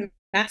need to get a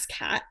mask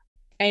hat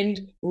and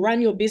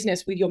run your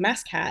business with your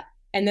mask hat,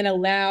 and then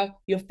allow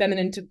your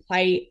feminine to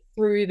play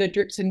through the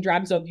drips and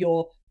drabs of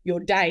your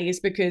days,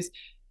 because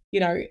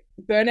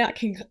burnout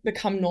can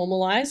become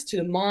normalized to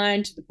the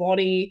mind, to the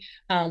body,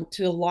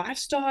 to the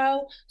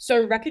lifestyle.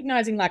 So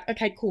recognizing like,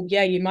 okay, cool,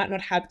 yeah, you might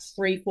not have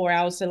 3-4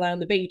 hours to lay on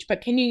the beach,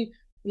 but can you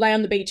lay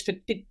on the beach for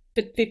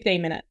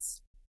 15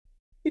 minutes?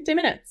 15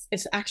 minutes.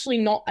 It's actually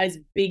not as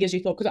big as you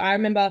thought. Because I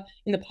remember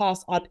in the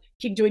past, I'd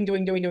keep doing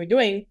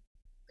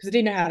because I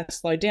didn't know how to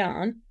slow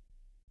down.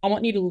 I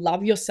want you to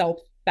love yourself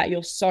that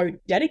you're so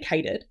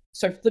dedicated.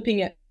 So flipping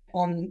it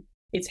on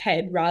its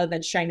head rather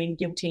than shaming,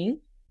 guilting,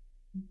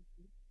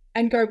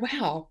 and go,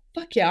 wow,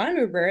 fuck yeah, I'm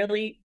a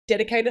really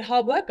dedicated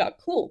hard worker.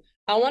 Cool.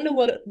 I wonder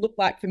what it looked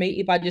like for me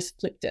if I just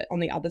flipped it on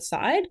the other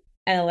side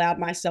and allowed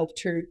myself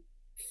to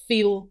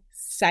feel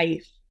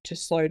safe to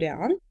slow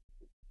down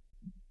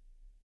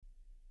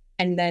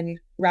and then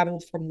ravel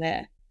from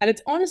there. And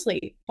it's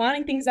honestly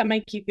finding things that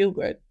make you feel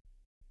good.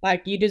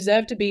 Like you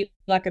deserve to be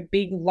like a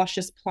big,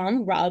 luscious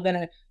plum rather than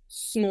a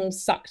small,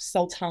 sucked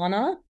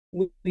sultana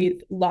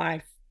with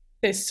life.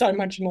 There's so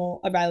much more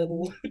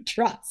available.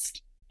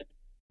 Trust.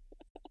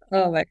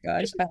 Oh my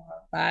gosh, I love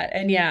that.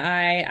 And yeah,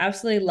 I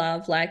absolutely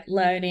love like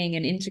learning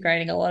and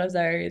integrating a lot of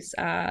those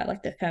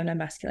like the feminine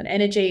masculine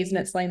energies. And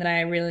it's something that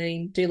I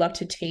really do love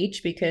to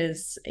teach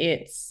because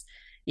it's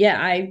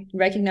yeah, I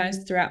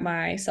recognized throughout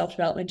my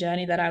self-development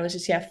journey that I was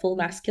just full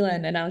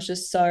masculine and I was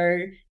just so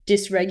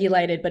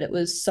dysregulated, but it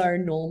was so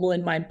normal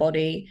in my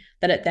body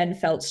that it then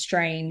felt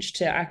strange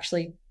to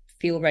actually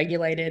feel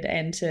regulated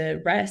and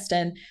to rest.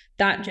 And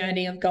that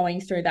journey of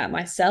going through that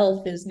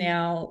myself is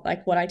now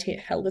like what I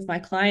help with my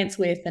clients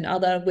with and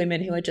other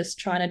women who are just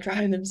trying to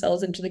drive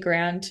themselves into the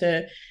ground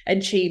to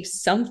achieve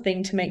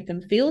something to make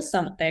them feel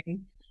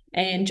something,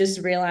 and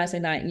just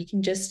realizing that you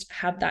can just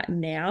have that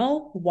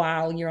now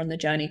while you're on the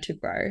journey to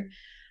grow.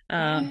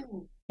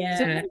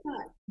 Yeah.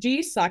 Do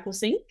you cycle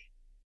sync?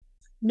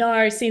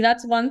 No, see,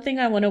 that's one thing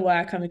I want to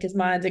work on because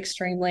mine's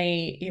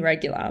extremely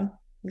irregular.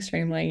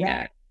 Extremely,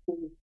 yeah.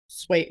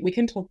 Sweet. We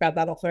can talk about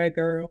that off air,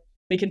 girl.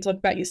 We can talk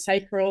about your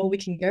sacral. We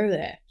can go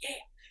there.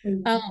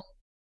 Yeah.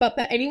 But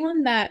for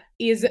anyone that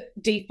is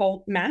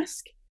default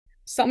mask,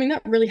 something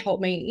that really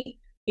helped me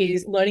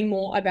is learning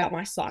more about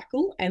my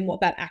cycle and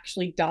what that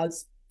actually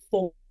does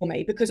for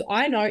me. Because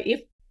I know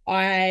if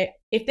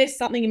there's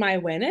something in my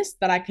awareness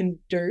that I can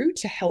do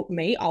to help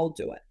me, I'll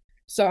do it.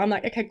 So I'm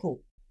like, okay,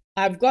 cool.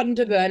 I've gotten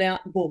to burnout.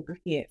 Well,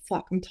 yeah,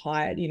 fuck, I'm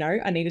tired.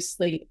 I need to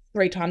sleep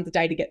 3 times a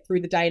day to get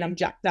through the day and I'm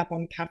jacked up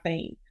on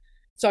caffeine.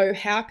 So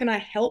how can I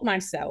help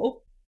myself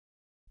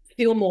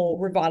feel more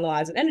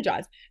revitalized and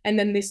energized? And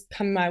then this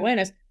come to my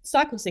awareness,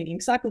 cycle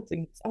syncing.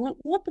 I went,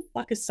 what the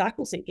fuck is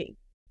cycle syncing?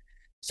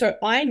 So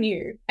I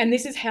knew, and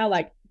this is how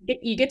like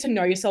you get to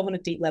know yourself on a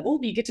deep level.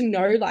 You get to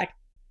know like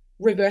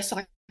reverse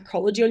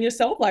psychology on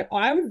yourself. Like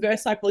I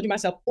reverse psychology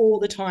myself all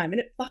the time and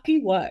it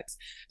fucking works.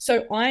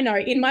 So I know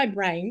in my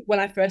brain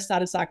when I first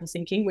started cycle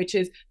syncing, which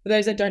is for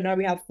those that don't know,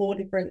 we have 4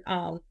 different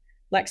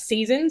like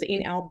seasons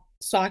in our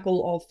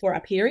cycle of for a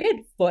period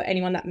for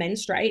anyone that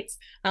menstruates,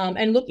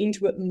 and look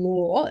into it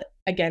more.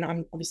 Again,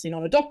 I'm obviously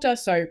not a doctor,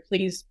 so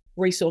please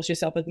resource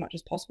yourself as much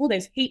as possible.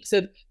 There's heaps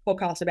of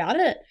podcasts about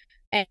it,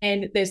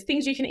 and there's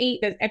things you can eat,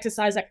 there's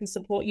exercise that can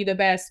support you the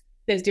best,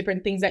 there's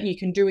different things that you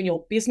can do in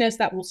your business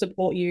that will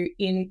support you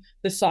in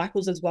the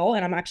cycles as well.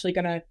 And I'm actually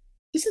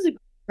this is a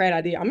great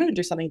idea, I'm going to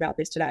do something about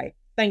this today.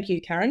 Thank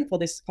you, Karen, for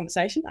this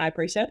conversation. I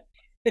appreciate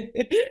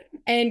it.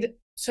 And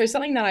so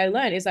something that I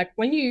learned is like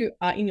when you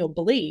are in your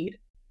bleed,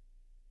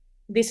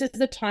 this is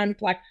the time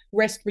for like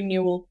rest,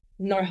 renewal,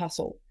 no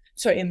hustle.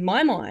 So in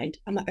my mind,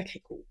 I'm like,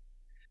 okay, cool.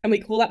 And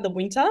we call that the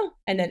winter.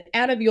 And then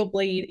out of your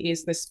bleed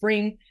is the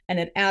spring. And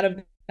then out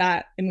of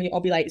that, and we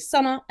ovulate is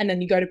summer. And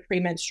then you go to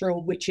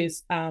premenstrual, which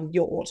is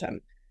your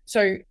autumn.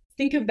 So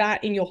think of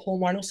that in your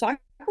hormonal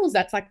cycles.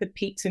 That's like the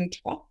peaks and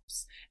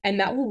troughs. And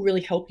that will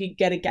really help you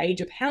get a gauge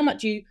of how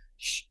much you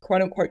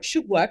quote unquote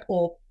should work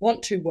or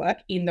want to work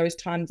in those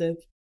times of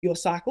your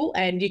cycle.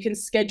 And you can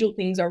schedule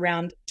things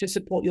around to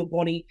support your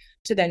body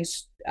to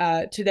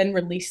then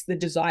release the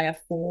desire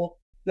for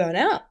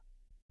burnout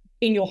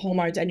in your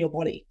hormones and your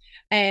body.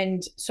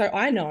 And so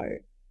I know,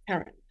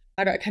 Karen,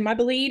 I go, okay, my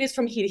bleed is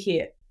from here to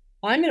here.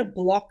 I'm going to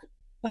block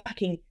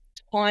fucking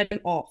time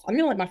off. I'm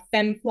going to let my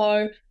fem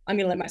flow. I'm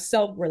going to let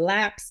myself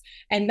relax.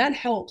 And that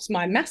helps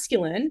my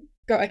masculine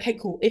go, okay,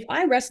 cool. If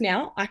I rest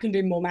now, I can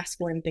do more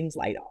masculine things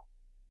later.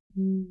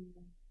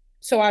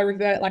 So I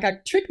revert, like I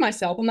trick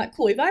myself. I'm like,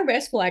 cool, if I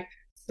rest for like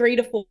 3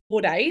 to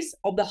 4 days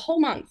of the whole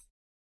month,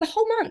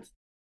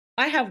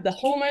 I have the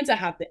hormones, I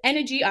have the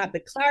energy, I have the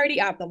clarity,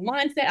 I have the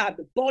mindset, I have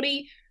the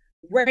body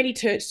ready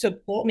to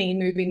support me in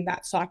moving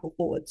that cycle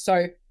forward.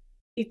 So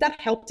if that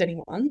helped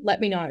anyone, let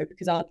me know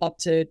because I'd love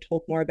to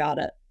talk more about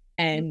it.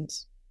 And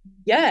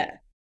yeah.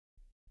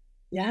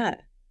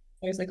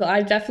 Seriously cool.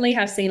 I definitely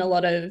have seen a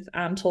lot of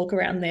talk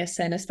around this,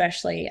 and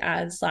especially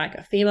as like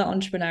a female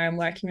entrepreneur and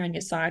working on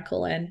your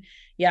cycle. And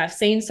yeah, I've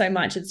seen so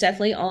much. It's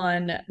definitely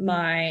on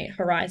my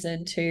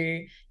horizon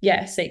to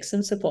seek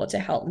some support to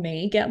help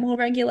me get more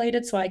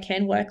regulated so I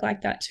can work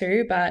like that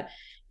too. But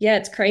yeah,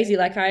 it's crazy.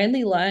 Like I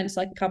only learned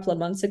like a couple of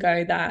months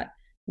ago that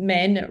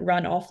men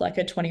run off like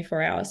a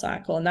 24-hour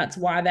cycle, and that's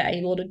why they're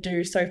able to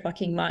do so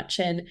fucking much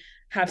and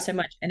have so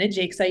much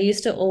energy. Because I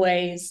used to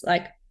always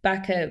like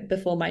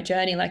before my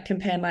journey, like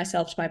compare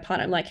myself to my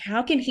partner. I'm like,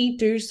 how can he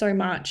do so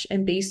much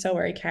and be so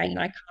okay and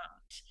I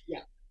can't?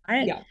 Yeah.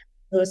 I yeah.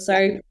 It was Yeah.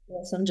 so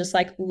awesome just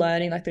like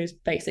learning like those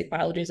basic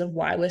biologies of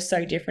why we're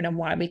so different and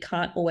why we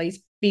can't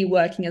always be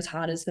working as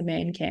hard as the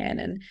man can,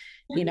 and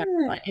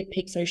like it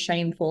being so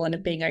shameful and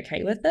it being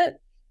okay with it.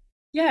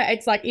 Yeah,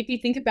 it's like if you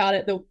think about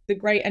it, the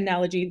great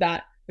analogy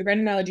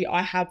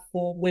I have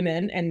for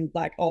women and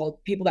like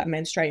people that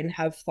menstruate and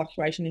have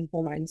fluctuation in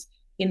hormones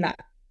in that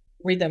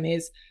rhythm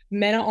is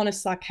men are on a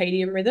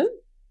circadian rhythm,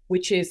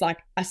 which is like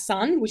a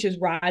sun, which is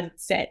rise,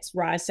 sets,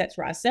 rise, sets,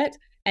 rise, sets.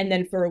 And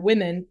then for a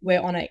women,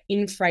 we're on an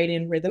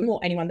infradian rhythm, or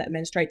anyone that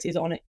menstruates is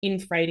on an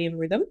infradian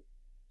rhythm.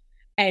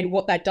 And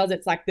what that does,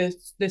 it's like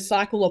the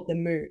cycle of the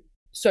moon.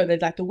 So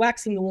there's like the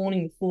waxing, the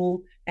waning, the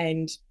full,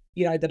 and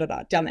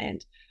down the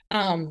end,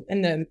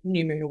 and the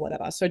new moon or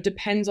whatever. So it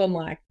depends on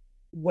like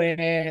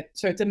where.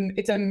 So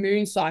it's a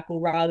moon cycle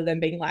rather than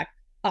being like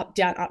up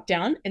down up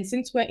down. And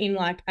since we're in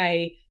like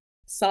a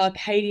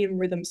circadian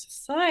rhythm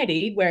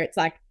society where it's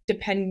like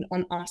dependent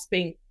on us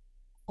being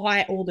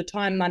high all the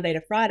time, Monday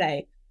to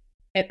Friday,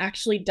 it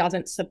actually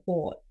doesn't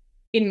support,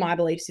 in my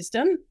belief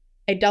system,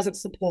 it doesn't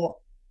support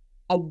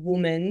a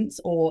woman's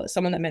or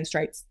someone that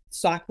menstruates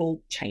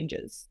cycle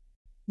changes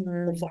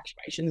or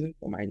fluctuations in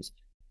hormones.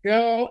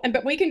 Girl,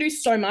 but we can do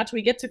so much.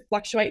 We get to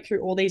fluctuate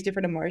through all these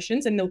different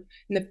emotions, and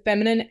the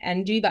feminine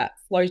energy that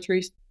flows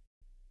through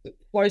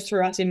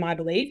us, in my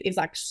belief, is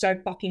like so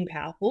fucking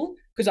powerful.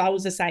 Because I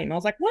was the same. I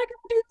was like, why can't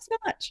I do this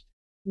much?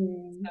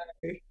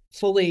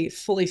 So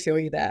fully feel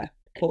you there.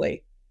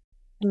 Fully.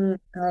 Oh,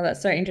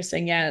 that's so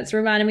interesting. Yeah, it's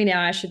reminding me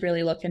now I should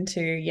really look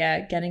into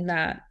getting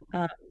that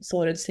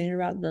sorted sooner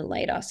rather than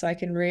later, so I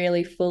can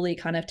really fully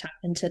kind of tap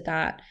into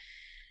that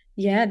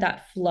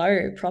that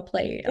flow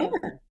properly Yeah. of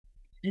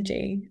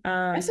energy.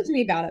 Message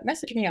me about it.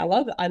 Message me. I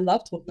love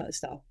talking about this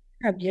stuff.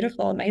 How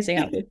beautiful,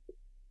 amazing.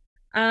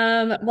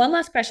 One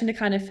last question to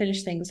kind of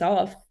finish things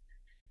off.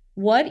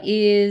 What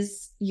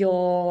is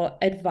your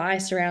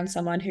advice around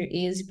someone who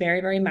is very,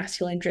 very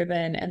masculine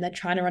driven and they're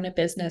trying to run a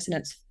business and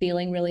it's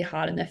feeling really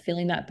hard and they're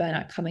feeling that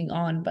burnout coming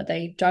on, but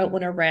they don't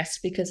want to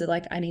rest because they're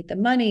like, I need the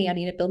money, I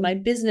need to build my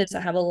business,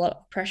 I have a lot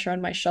of pressure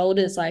on my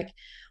shoulders. Like,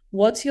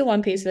 what's your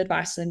one piece of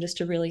advice to them just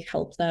to really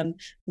help them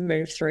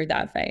move through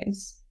that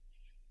phase?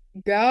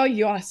 Girl,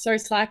 you are so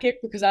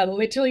psychic, because I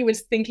literally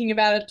was thinking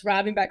about it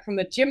driving back from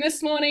the gym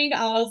this morning.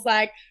 I was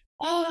like,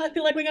 oh, I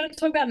feel like we're going to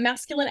talk about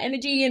masculine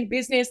energy in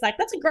business. Like,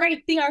 that's a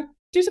great thing. I'll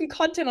do some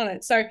content on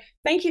it. So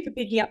thank you for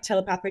picking up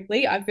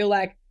telepathically. I feel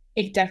like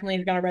it definitely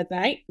is going to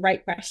resonate.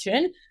 Great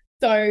question.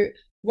 So,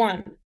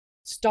 one,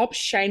 stop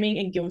shaming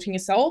and guilting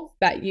yourself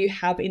that you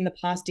have in the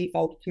past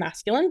default to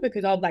masculine,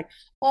 because I was like,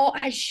 oh,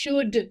 I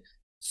should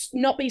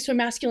not be so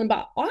masculine,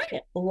 but I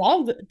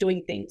love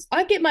doing things.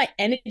 I get my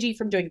energy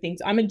from doing things.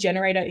 I'm a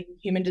generator in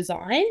human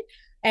design,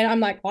 and I'm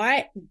like,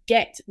 I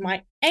get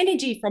my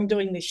energy from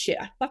doing this shit.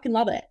 I fucking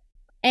love it.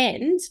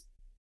 And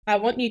I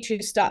want you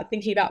to start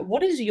thinking about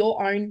what is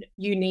your own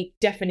unique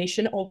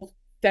definition of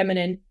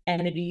feminine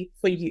energy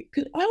for you.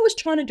 Because I was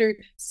trying to do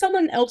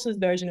someone else's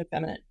version of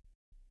feminine.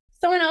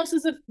 Someone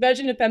else's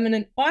version of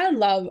feminine. I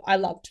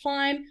love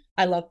time.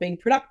 I love being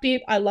productive.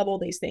 I love all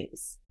these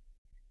things.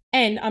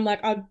 And I'm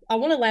like, I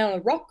want to lay on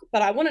a rock,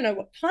 but I want to know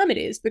what time it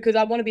is, because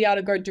I want to be able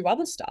to go do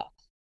other stuff.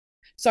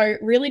 So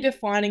really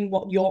defining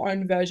what your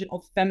own version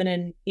of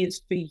feminine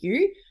is for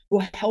you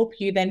will help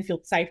you then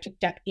feel safe to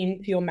step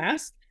into your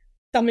mask.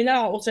 Something that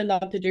I also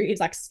love to do is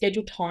like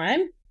schedule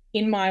time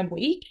in my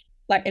week.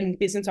 Like, in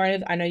business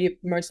owners, I know you're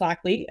most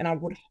likely, and I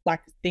would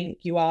like to think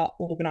you are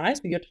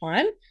organized with your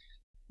time.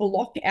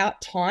 Block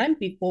out time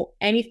before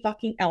any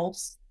fucking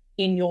else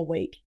in your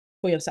week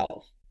for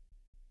yourself.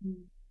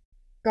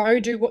 Go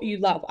do what you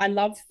love. I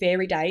love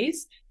fairy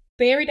days.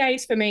 Fairy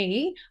days for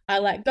me, I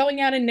like going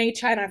out in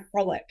nature and I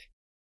frolic.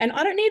 And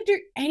I don't need to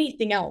do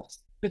anything else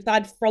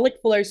besides frolic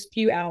for those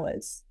few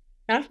hours.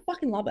 And I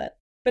fucking love it.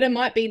 But it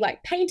might be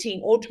like painting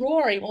or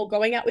drawing or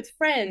going out with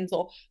friends,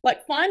 or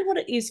like find what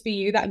it is for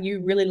you that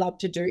you really love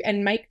to do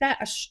and make that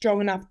a strong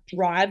enough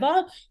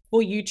driver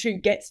for you to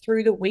get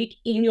through the week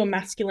in your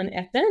masculine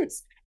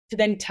essence, to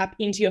then tap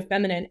into your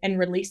feminine and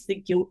release the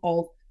guilt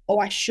of, oh,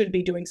 I should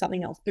be doing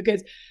something else.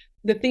 Because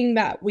the thing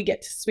that we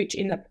get to switch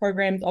in the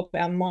programs of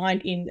our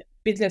mind in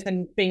business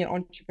and being an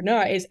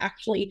entrepreneur is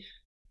actually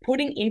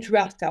putting into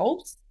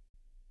ourselves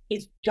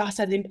is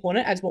just as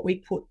important as what we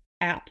put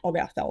out of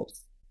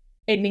ourselves.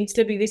 It needs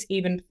to be this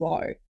even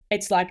flow.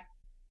 It's like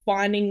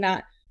finding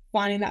that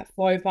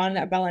flow, finding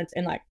that balance,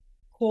 and like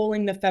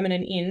calling the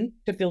feminine in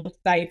to feel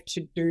safe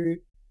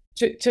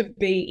to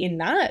be in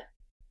that,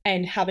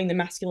 and having the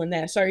masculine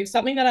there. So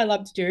something that I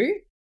love to do.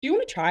 Do you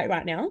want to try it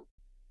right now?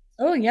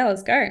 Oh yeah,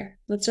 let's go.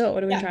 Let's do it.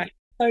 What are we Yeah. trying?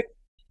 So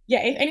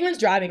yeah, if anyone's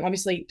driving,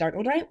 obviously don't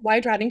order it while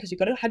you're driving, because you've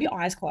got to have your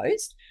eyes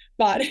closed.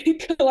 But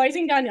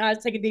closing down your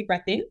eyes, take a deep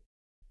breath in.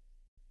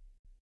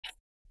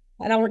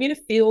 And I want you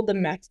to feel the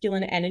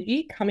masculine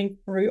energy coming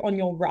through on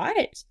your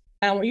right.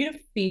 And I want you to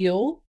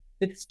feel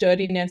the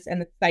sturdiness and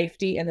the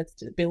safety and the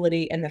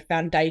stability and the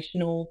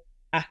foundational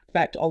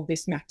aspect of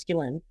this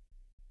masculine,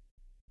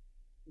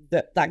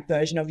 that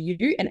version of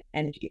you and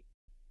energy,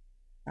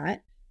 right?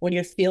 When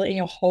you feel it in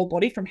your whole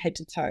body from head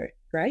to toe,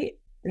 great.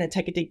 And then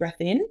take a deep breath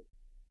in.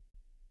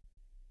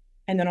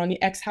 And then on your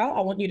exhale,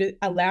 I want you to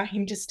allow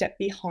him to step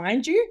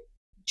behind you,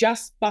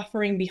 just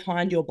buffering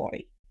behind your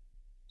body.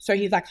 So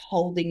he's like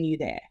holding you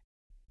there,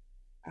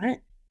 right?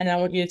 And I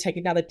want you to take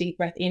another deep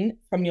breath in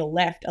from your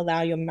left.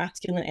 Allow your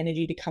masculine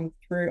energy to come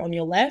through on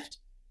your left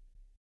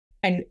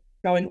and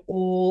going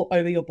all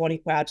over your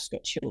body. Wow, I just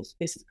got chills.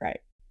 This is great.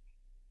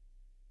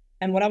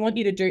 And what I want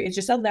you to do is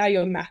just allow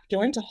your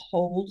masculine to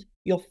hold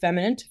your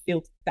feminine to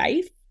feel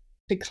safe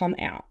to come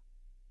out.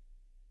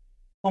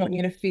 I want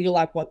you to feel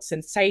like what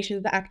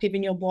sensations are active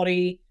in your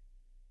body,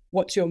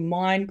 what's your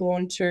mind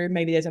gone to.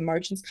 Maybe there's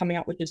emotions coming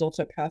up, which is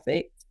also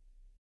perfect.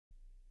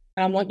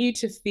 And I want you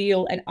to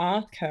feel and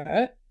ask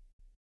her,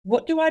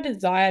 what do I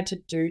desire to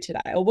do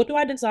today? Or what do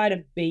I desire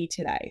to be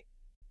today?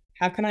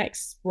 How can I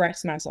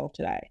express myself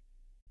today?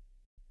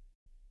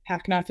 How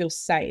can I feel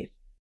safe?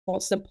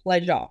 What's the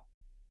pleasure?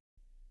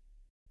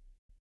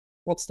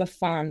 What's the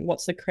fun?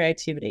 What's the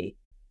creativity?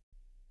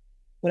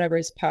 Whatever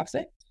is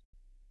perfect.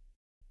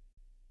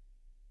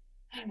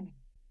 And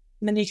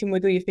then you can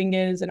wiggle your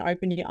fingers and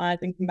open your eyes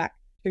and come back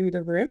to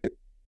the room.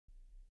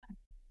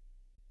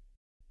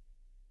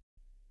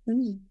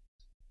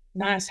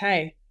 Nice,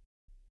 hey?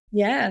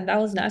 Yeah, that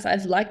was nice. I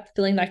liked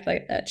feeling like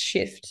that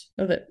shift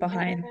of it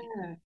behind.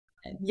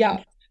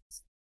 Yeah.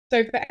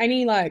 So for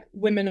any like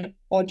women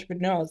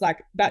entrepreneurs, like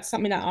that's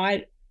something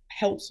that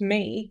helps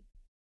me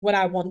when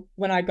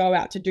I go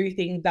out to do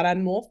things that are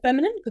more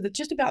feminine, because it's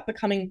just about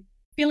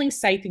feeling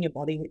safe in your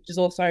body, which is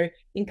also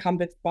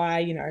encompassed by,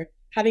 you know,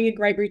 having a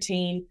great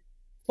routine,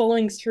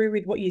 following through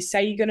with what you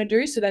say you're going to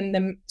do. So then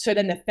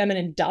the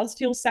feminine does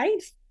feel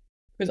safe.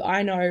 Because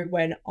I know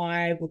when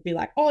I would be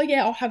like, oh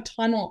yeah, I'll have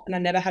time off, and I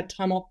never had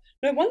time off.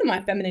 No wonder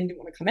my feminine didn't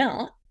want to come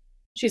out.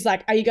 She's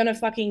like, are you going to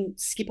fucking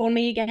skip on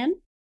me again?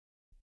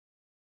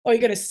 Or are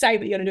you going to say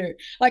what you're going to do?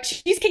 Like,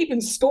 she's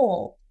keeping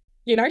score.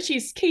 You know,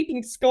 she's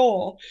keeping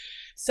score.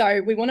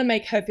 So we want to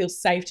make her feel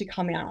safe to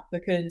come out,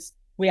 because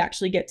we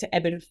actually get to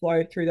ebb and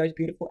flow through those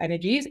beautiful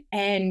energies.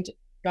 And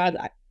God,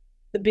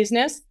 the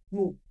business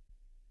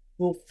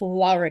will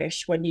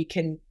flourish when you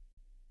can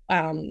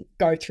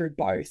go through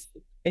both.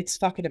 It's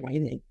fucking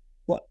amazing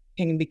what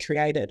can be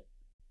created.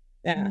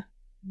 Yeah.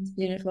 It's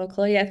beautiful,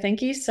 Claudia.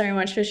 Thank you so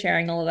much for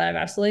sharing all of that.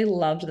 I've absolutely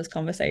loved this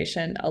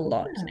conversation a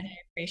lot. Yeah. I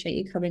appreciate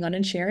you coming on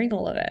and sharing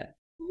all of it.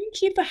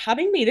 Thank you for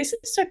having me. This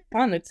is so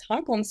fun. It's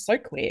gone so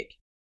quick.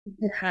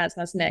 It has,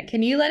 hasn't it?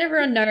 Can you let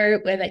everyone know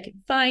where they can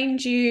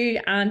find you,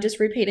 and just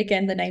repeat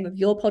again the name of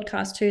your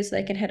podcast too, so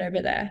they can head over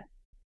there?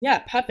 Yeah,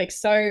 perfect.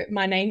 So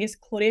my name is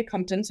Claudia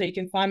Compton. So you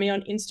can find me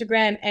on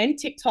Instagram and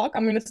TikTok.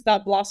 I'm going to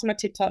start blasting my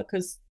TikTok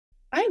because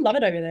I love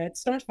it over there.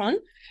 It's so much fun.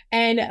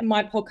 And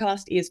my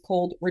podcast is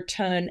called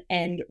Return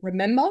and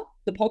Remember,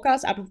 the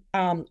podcast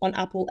on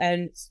Apple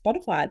and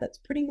Spotify. That's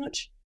pretty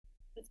much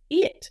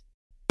it.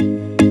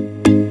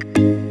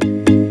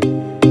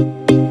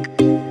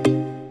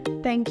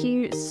 Thank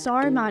you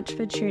so much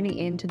for tuning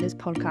in to this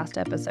podcast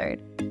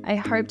episode. I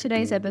hope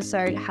today's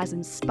episode has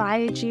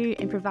inspired you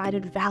and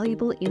provided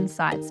valuable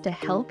insights to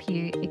help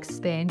you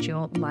expand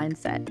your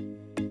mindset.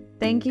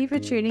 Thank you for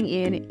tuning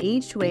in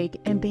each week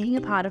and being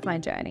a part of my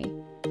journey.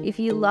 If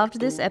you loved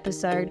this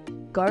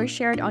episode, go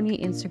share it on your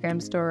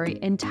Instagram story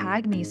and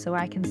tag me so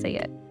I can see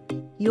it.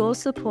 Your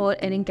support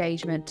and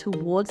engagement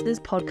towards this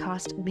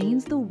podcast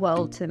means the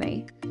world to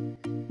me.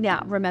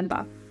 Now,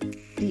 remember,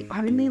 the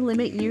only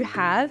limit you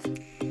have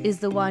is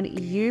the one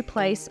you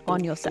place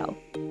on yourself.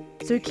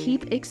 So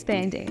keep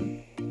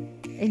expanding.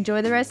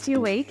 Enjoy the rest of your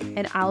week,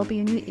 and I'll be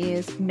in your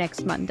ears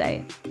next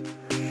Monday.